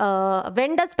paramagnetism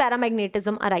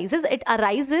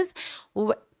arises?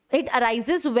 It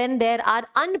arises when there are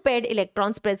unpaired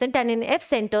electrons present, and in F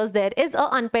centers there is a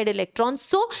unpaired electron,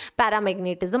 so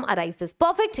paramagnetism arises.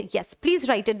 Perfect. Yes, please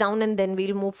write it down and then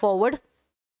we'll move forward.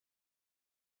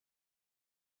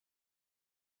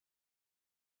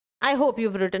 I hope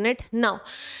you've written it. Now,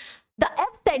 the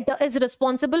F center is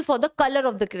responsible for the color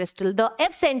of the crystal. The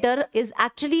F center is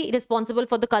actually responsible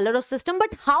for the color of system,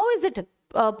 but how is it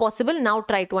possible? Now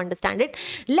try to understand it.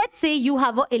 Let's say you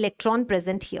have an electron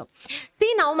present here.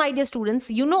 See now, my dear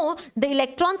students, you know the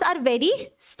electrons are very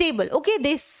stable. Okay,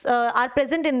 they are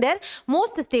present in their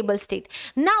most stable state.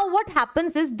 Now what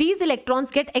happens is these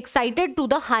electrons get excited to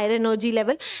the higher energy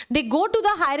level. They go to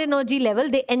the higher energy level.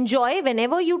 They enjoy.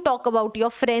 Whenever you talk about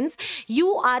your friends,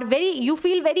 you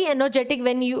feel very energetic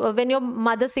when your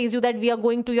mother says you that we are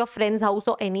going to your friend's house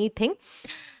or anything.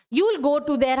 You'll go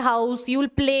to their house, you'll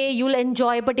play, you'll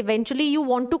enjoy, but eventually you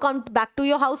want to come back to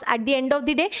your house at the end of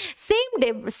the day.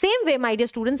 Same way, my dear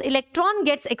students, electron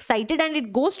gets excited and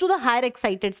it goes to the higher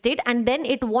excited state, and then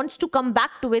it wants to come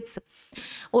back to its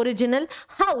original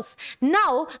house.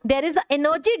 Now, there is an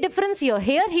energy difference here.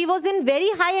 Here, he was in very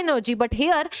high energy, but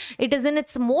here, it is in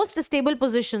its most stable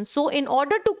position. So, in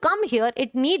order to come here,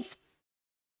 it needs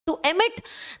to emit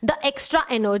the extra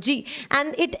energy,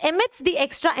 and it emits the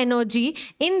extra energy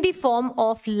in the form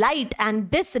of light,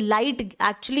 and this light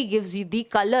actually gives you the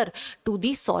color to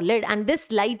the solid, and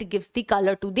this light gives the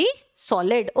color to the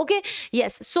solid. Okay,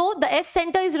 yes, so the F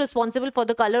center is responsible for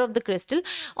the color of the crystal.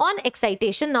 On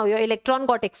excitation, now your electron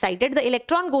got excited, the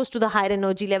electron goes to the higher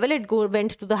energy level, it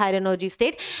went to the higher energy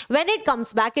state. When it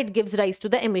comes back, it gives rise to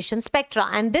the emission spectra,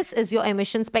 and this is your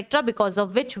emission spectra, because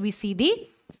of which we see the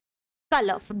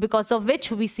color,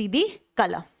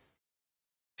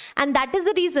 and that is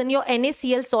the reason your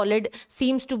NaCl solid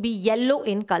seems to be yellow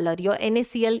in color. Your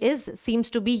NaCl seems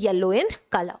to be yellow in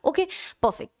color. Okay,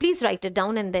 perfect. Please write it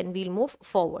down and then we'll move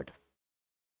forward.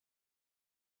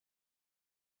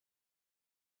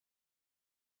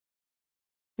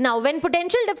 Now, when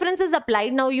potential difference is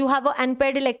applied, now you have an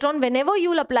unpaired electron. Whenever you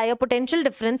will apply a potential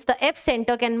difference, the F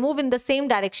center can move in the same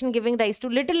direction, giving rise to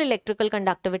little electrical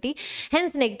conductivity.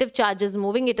 Hence, negative charge is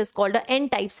moving. It is called a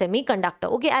N-type semiconductor.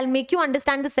 Okay, I'll make you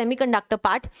understand the semiconductor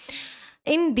part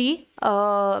in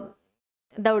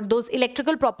those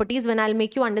electrical properties when I'll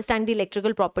make you understand the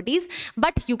electrical properties.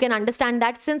 But you can understand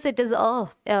that since it is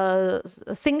a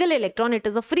single electron, it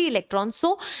is a free electron,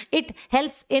 so it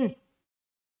helps in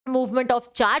movement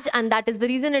of charge, and that is the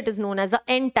reason it is known as a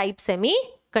N-type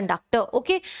semiconductor.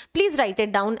 Okay, please write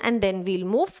it down and then we'll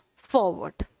move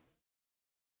forward.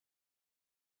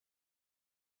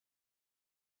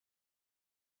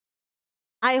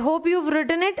 I hope you've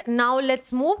written it. Now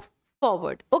let's move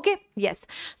forward. Okay, yes,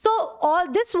 so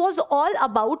this was all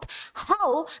about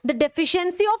how the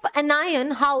deficiency of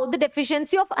anion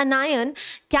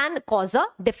can cause a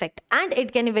defect, and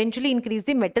it can eventually increase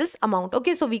the metal's amount.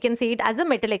 Okay, so we can say it as a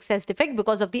metal excess defect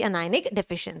because of the anionic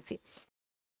deficiency.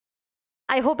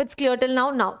 I hope it's clear till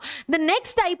now. Now, the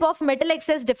next type of metal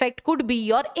excess defect could be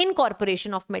your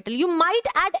incorporation of metal. You might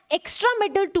add extra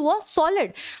metal to a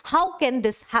solid. How can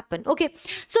this happen? Okay,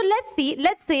 so let's see.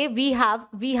 Let's say we have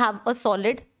a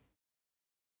solid.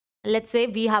 Let's say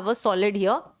we have a solid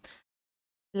here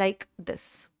like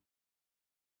this.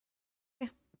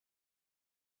 Okay.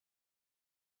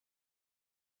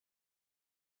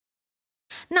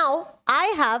 Now, I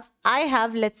have,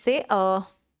 let's say,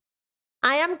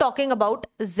 I am talking about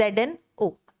ZnO.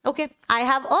 Okay, I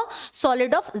have a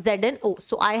solid of ZnO.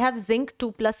 So I have zinc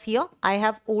 2 plus here. I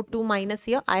have O2 minus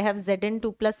here. I have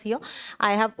Zn2 plus here.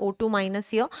 I have O2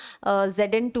 minus here.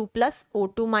 Zn2 plus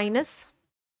O2 minus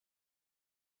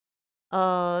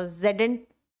Zn.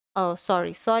 Oh,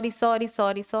 sorry.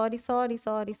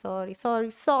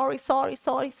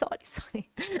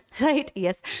 Right,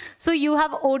 yes. So you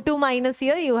have O2 minus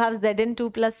here, you have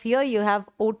Zn2 plus here, you have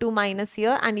O2 minus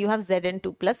here, and you have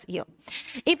Zn2 plus here.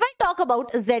 If I talk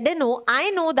about ZnO, I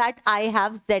know that I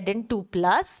have Zn2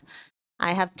 plus.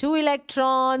 I have 2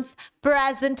 electrons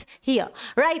present here,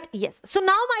 right? Yes. So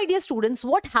now, my dear students,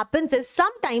 what happens is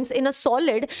sometimes in a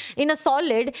solid,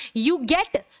 you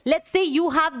get, let's say you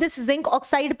have this zinc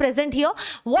oxide present here.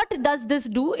 What does this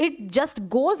do? It just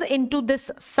goes into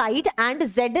this side and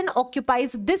Zn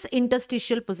occupies this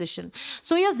interstitial position.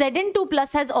 So your Zn2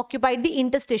 plus has occupied the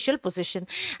interstitial position,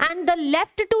 and the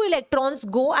left 2 electrons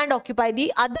go and occupy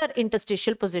the other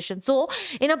interstitial position. So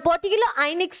in a particular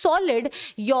ionic solid,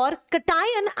 your cation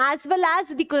as well as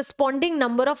the corresponding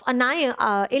number of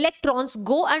electrons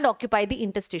go and occupy the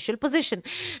interstitial position.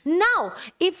 Now,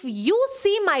 if you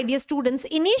see, my dear students,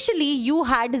 initially you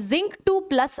had zinc 2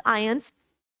 plus ions.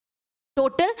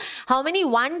 Total, how many?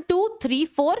 1, 2, 3,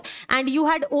 4, and you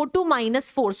had O2 minus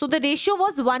 4. So the ratio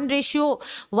was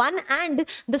 1:1, and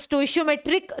the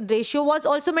stoichiometric ratio was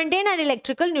also maintained, and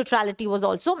electrical neutrality was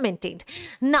also maintained.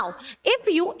 Now, if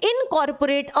you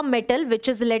incorporate a metal, which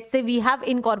is, let's say we have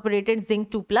incorporated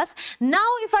zinc 2 plus. Now,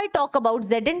 if I talk about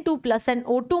Zn2 plus and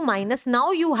O2 minus,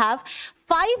 now you have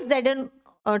 5 Zn2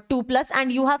 plus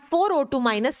and you have 4 O2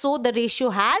 minus. So the ratio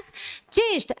has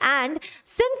changed, and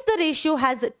since the ratio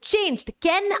has changed,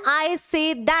 can I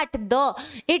say that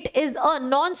it is a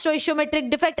non-stoichiometric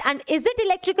defect, and is it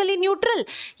electrically neutral?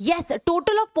 Yes,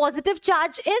 total of positive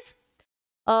charge is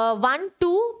 1,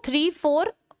 2, 3, 4,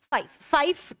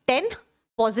 5, 10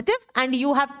 positive, and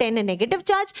you have 10 a negative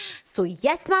charge. So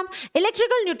yes, ma'am,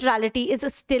 electrical neutrality is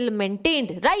still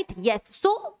maintained, right? Yes.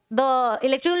 So the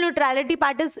electrical neutrality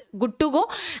part is good to go,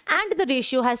 and the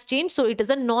ratio has changed, so it is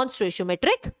a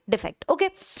non-stoichiometric defect. Okay,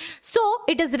 so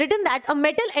it is written that a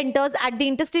metal enters at the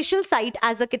interstitial site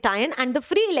as a cation, and the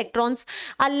free electrons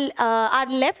are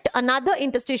left another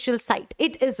interstitial site.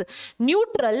 It is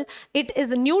neutral. It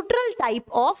is a neutral type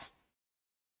of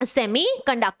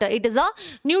semiconductor. It is a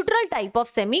neutral type of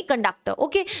semiconductor.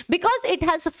 Okay, because it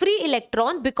has free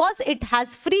electrons,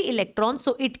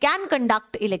 so it can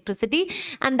conduct electricity,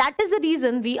 and that is the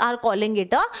reason we are calling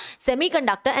it a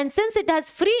semiconductor. And since it has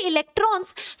free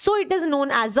electrons, so it is known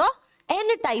as a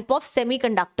N type of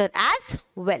semiconductor as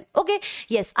well. Okay,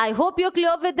 yes, I hope you're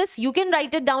clear with this. You can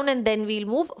write it down and then we'll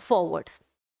move forward.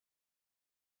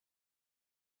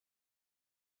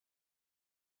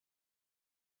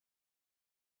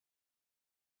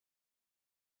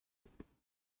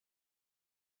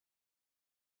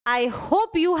 I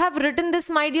hope you have written this,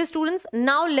 my dear students.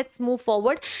 Now let's move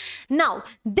forward. Now,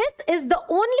 this is the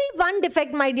only one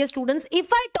defect, my dear students. If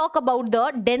I talk about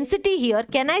the density here,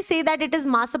 can I say that it is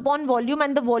mass upon volume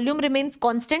and the volume remains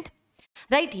constant?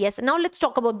 Right? Yes. Now let's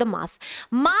talk about the mass.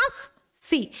 Mass.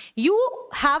 See, you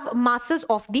have masses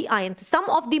of the ions, sum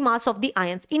of the mass of the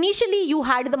ions. Initially, you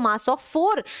had the mass of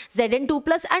 4 Zn2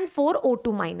 plus and 4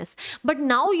 O2 minus. But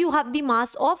now you have the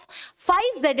mass of 5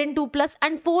 Zn2 plus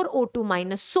and 4 O2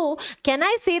 minus. So, can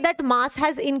I say that mass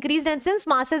has increased? And since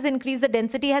mass has increased, the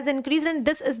density has increased. And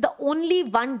this is the only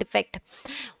one defect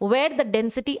where the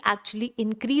density actually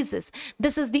increases.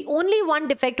 This is the only one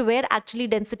defect where actually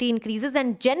density increases.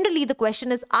 And generally, the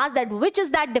question is asked that which is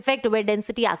that defect where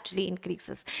density actually increases.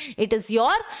 It is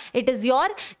your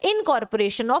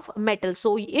incorporation of metal.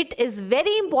 So it is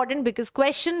very important because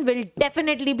question will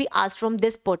definitely be asked from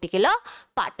this particular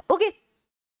part. Okay,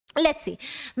 let's see.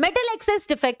 Metal excess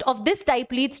defect of this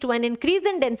type leads to an increase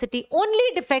in density.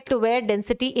 Only defect where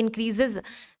density increases.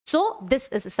 So this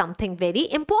is something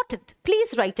very important.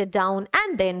 Please write it down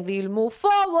and then we'll move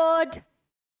forward.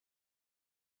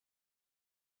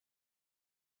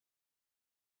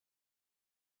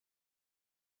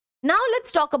 Now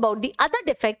let's talk about the other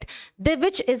defect,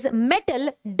 which is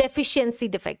metal deficiency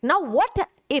defect. Now what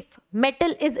if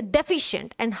metal is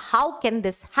deficient, and how can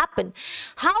this happen?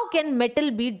 How can metal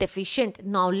be deficient?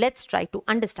 Now let's try to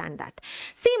understand that.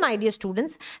 See, my dear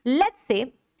students, let's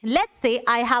say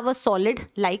I have a solid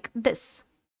like this.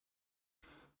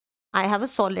 I have a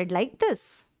solid like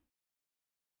this.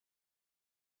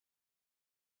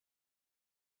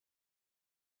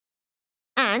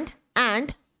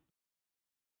 And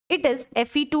it is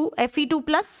Fe2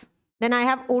 plus, then I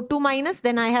have O2 minus,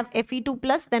 then I have Fe2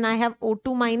 plus, then I have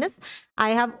O2 minus,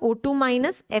 I have O2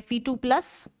 minus, Fe2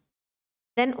 plus,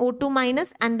 then O2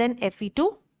 minus, and then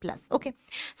Fe2 plus. Okay,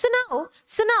 so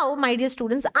now my dear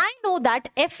students, I know that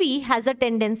Fe has a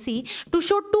tendency to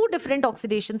show two different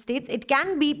oxidation states. It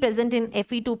can be present in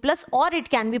Fe2 plus or it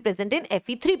can be present in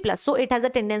Fe3 plus. So it has a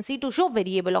tendency to show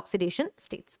variable oxidation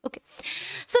states. Okay,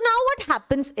 so now what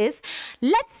happens is,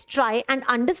 let's try and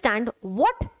understand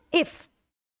what if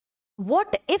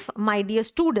my dear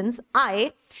students,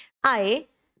 I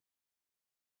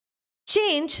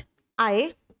change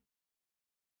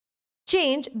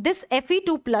this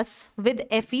Fe2 plus with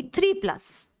Fe3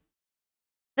 plus,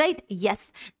 right?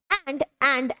 Yes, and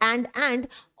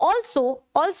also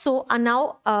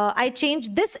now I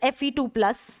change this Fe2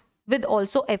 plus with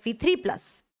also Fe3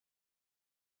 plus,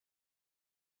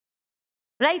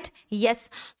 right? Yes,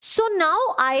 so now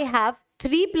I have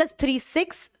 3 plus 3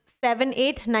 6 7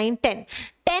 8 9 10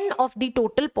 of the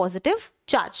total positive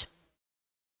charge.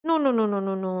 No,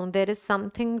 there is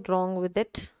something wrong with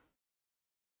it.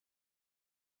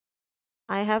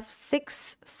 I have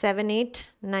 6 7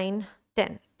 8 9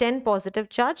 10 positive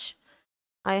charge.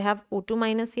 I have O2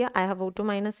 minus here, I have O2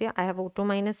 minus here, I have O2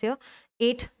 minus here,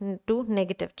 8 to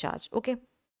negative charge. Okay,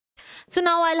 so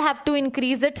now I'll have to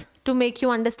increase it to make you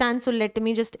understand. So let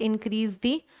me just increase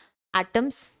the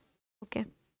atoms. Okay,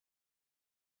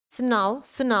 so now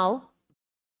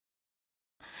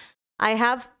I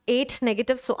have 8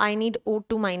 negative, so I need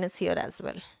O2 minus here as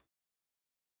well.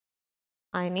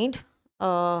 I need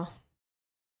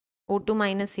O2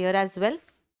 minus here as well.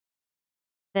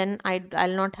 Then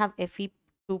I'll not have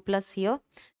Fe2 plus here.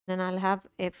 Then I'll have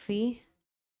Fe.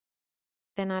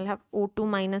 Then I'll have O2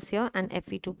 minus here and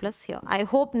Fe2 plus here. I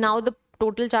hope now the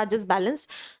total charge is balanced.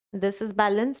 This is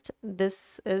balanced.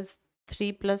 This is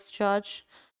 3 plus charge.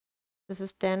 This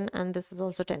is 10 and this is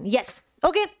also 10. Yes.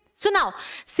 Okay. So now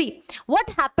see what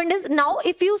happened is, now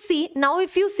if you see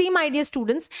my dear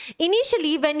students,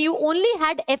 initially when you only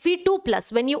had Fe2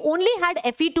 plus,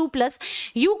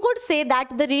 you could say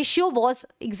that the ratio was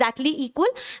exactly equal.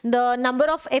 The number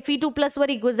of Fe2 plus were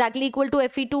exactly equal to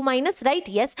Fe2 minus, right?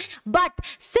 Yes. But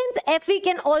since Fe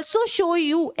can also show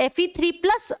you Fe3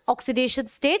 plus oxidation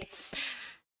state,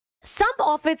 some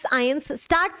of its ions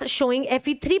starts showing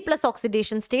Fe3 plus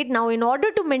oxidation state. Now in order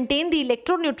to maintain the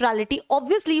electroneutrality,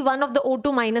 obviously one of the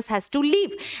O2 minus has to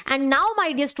leave, and now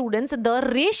my dear students, the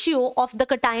ratio of the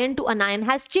cation to anion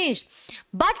has changed,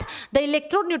 but the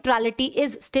electroneutrality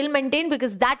is still maintained,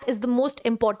 because that is the most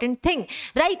important thing,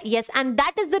 right? Yes, and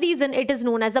that is the reason it is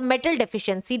known as a metal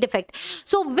deficiency defect.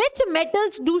 So which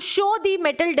metals do show the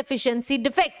metal deficiency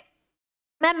defect?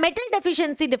 Now, metal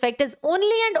deficiency defect is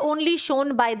only and only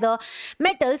shown by the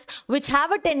metals which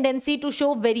have a tendency to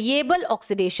show variable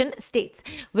oxidation states,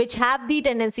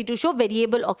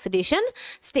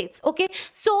 Okay,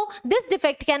 so this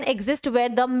defect can exist where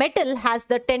the metal has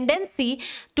the tendency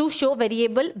to show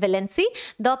variable valency.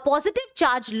 The positive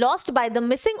charge lost by the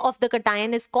missing of the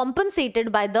cation is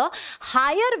compensated by the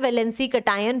higher valency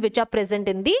cation which are present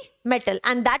in the metal,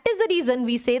 and that is the reason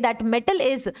we say that metal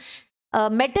is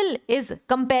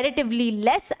comparatively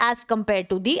less as compared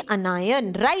to the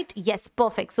anion, right? Yes,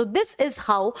 perfect. So this is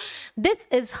how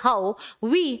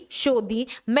we show the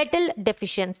metal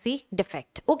deficiency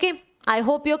defect. Okay, I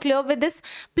hope you're clear with this.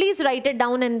 Please write it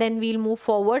down and then we'll move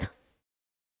forward.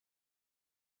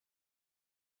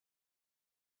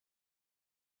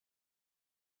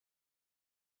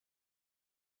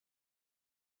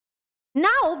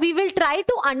 Now we will try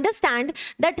to understand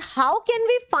that how can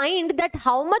we find that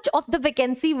how much of the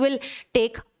vacancy will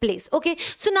take place. Okay,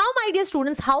 so now my dear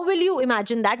students, how will you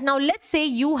imagine that? Now let's say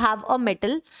you have a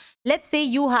metal, let's say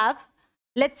you have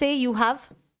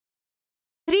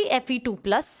 3 Fe2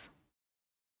 plus,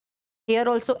 here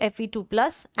also Fe2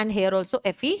 plus, and here also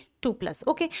Fe2 plus.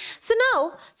 Okay, so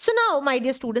now my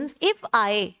dear students, if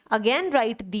I again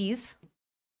write these,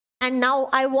 and now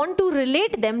I want to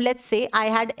relate them. Let's say I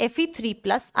had Fe3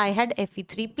 plus, I had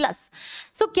Fe3 plus.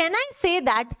 So can I say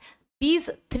that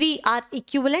these three are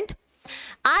equivalent?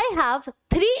 I have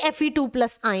 3 Fe2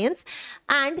 plus ions,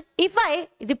 and if I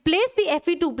replace the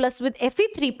Fe2 plus with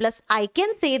Fe3 plus, I can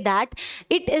say that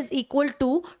it is equal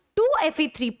to 2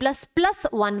 Fe3 plus plus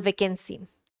 1 vacancy.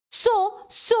 So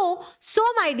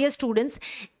my dear students,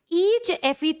 each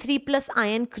Fe3 plus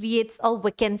ion creates a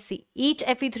vacancy. Each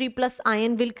Fe3 plus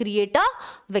ion will create a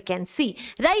vacancy,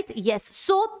 right? Yes.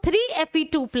 So 3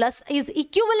 Fe2 plus is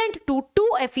equivalent to 2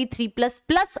 Fe3 plus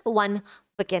plus 1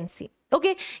 vacancy.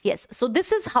 Okay. Yes. So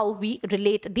this is how we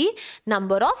relate the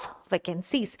number of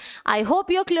vacancies. I hope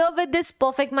you're clear with this.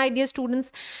 Perfect, my dear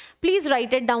students. Please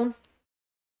write it down.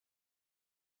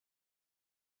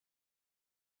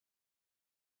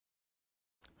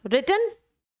 Written?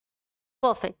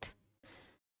 Perfect.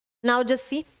 Now just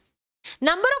see.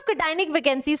 Number of cationic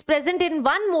vacancies present in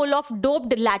 1 mole of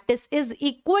doped lattice is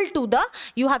equal to the,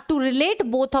 you have to relate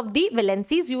both of the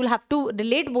valencies, you will have to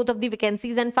relate both of the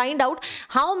vacancies and find out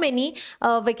how many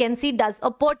vacancy does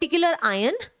a particular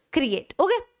ion create.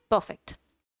 Okay, perfect.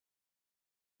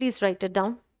 Please write it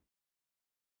down.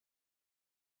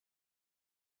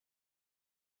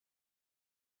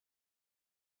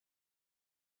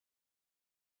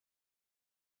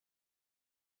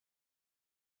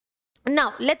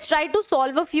 Now let's try to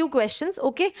solve a few questions.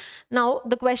 Okay, now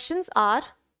the questions are,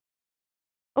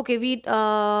 okay, we'll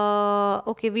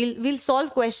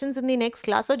solve questions in the next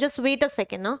class, so just wait a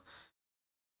second.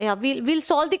 Yeah, we'll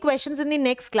solve the questions in the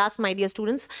next class, my dear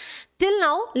students. Till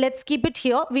now, let's keep it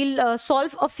here. We'll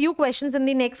solve a few questions in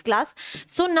the next class.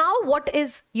 So now what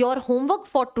is your homework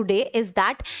for today is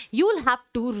that you'll have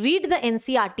to read the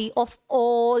NCERT of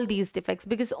all these defects,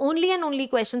 because only and only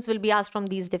questions will be asked from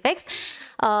these defects.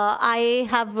 I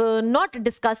have not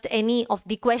discussed any of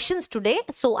the questions today,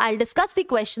 so I'll discuss the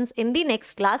questions in the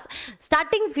next class.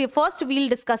 Starting first, we'll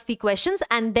discuss the questions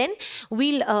and then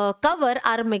we'll cover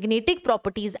our magnetic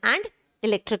properties and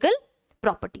electrical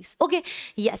properties. Okay,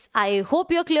 yes, I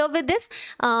hope you're clear with this.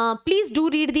 Please do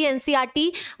read the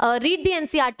NCERT, read the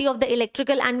NCERT of the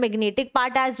electrical and magnetic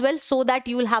part as well, so that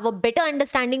you will have a better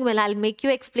understanding when I'll make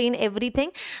you explain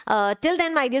everything. Till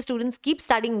then, my dear students, keep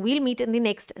studying. We'll meet in the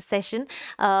next session.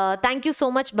 Thank you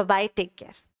so much. Bye bye, take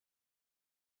care.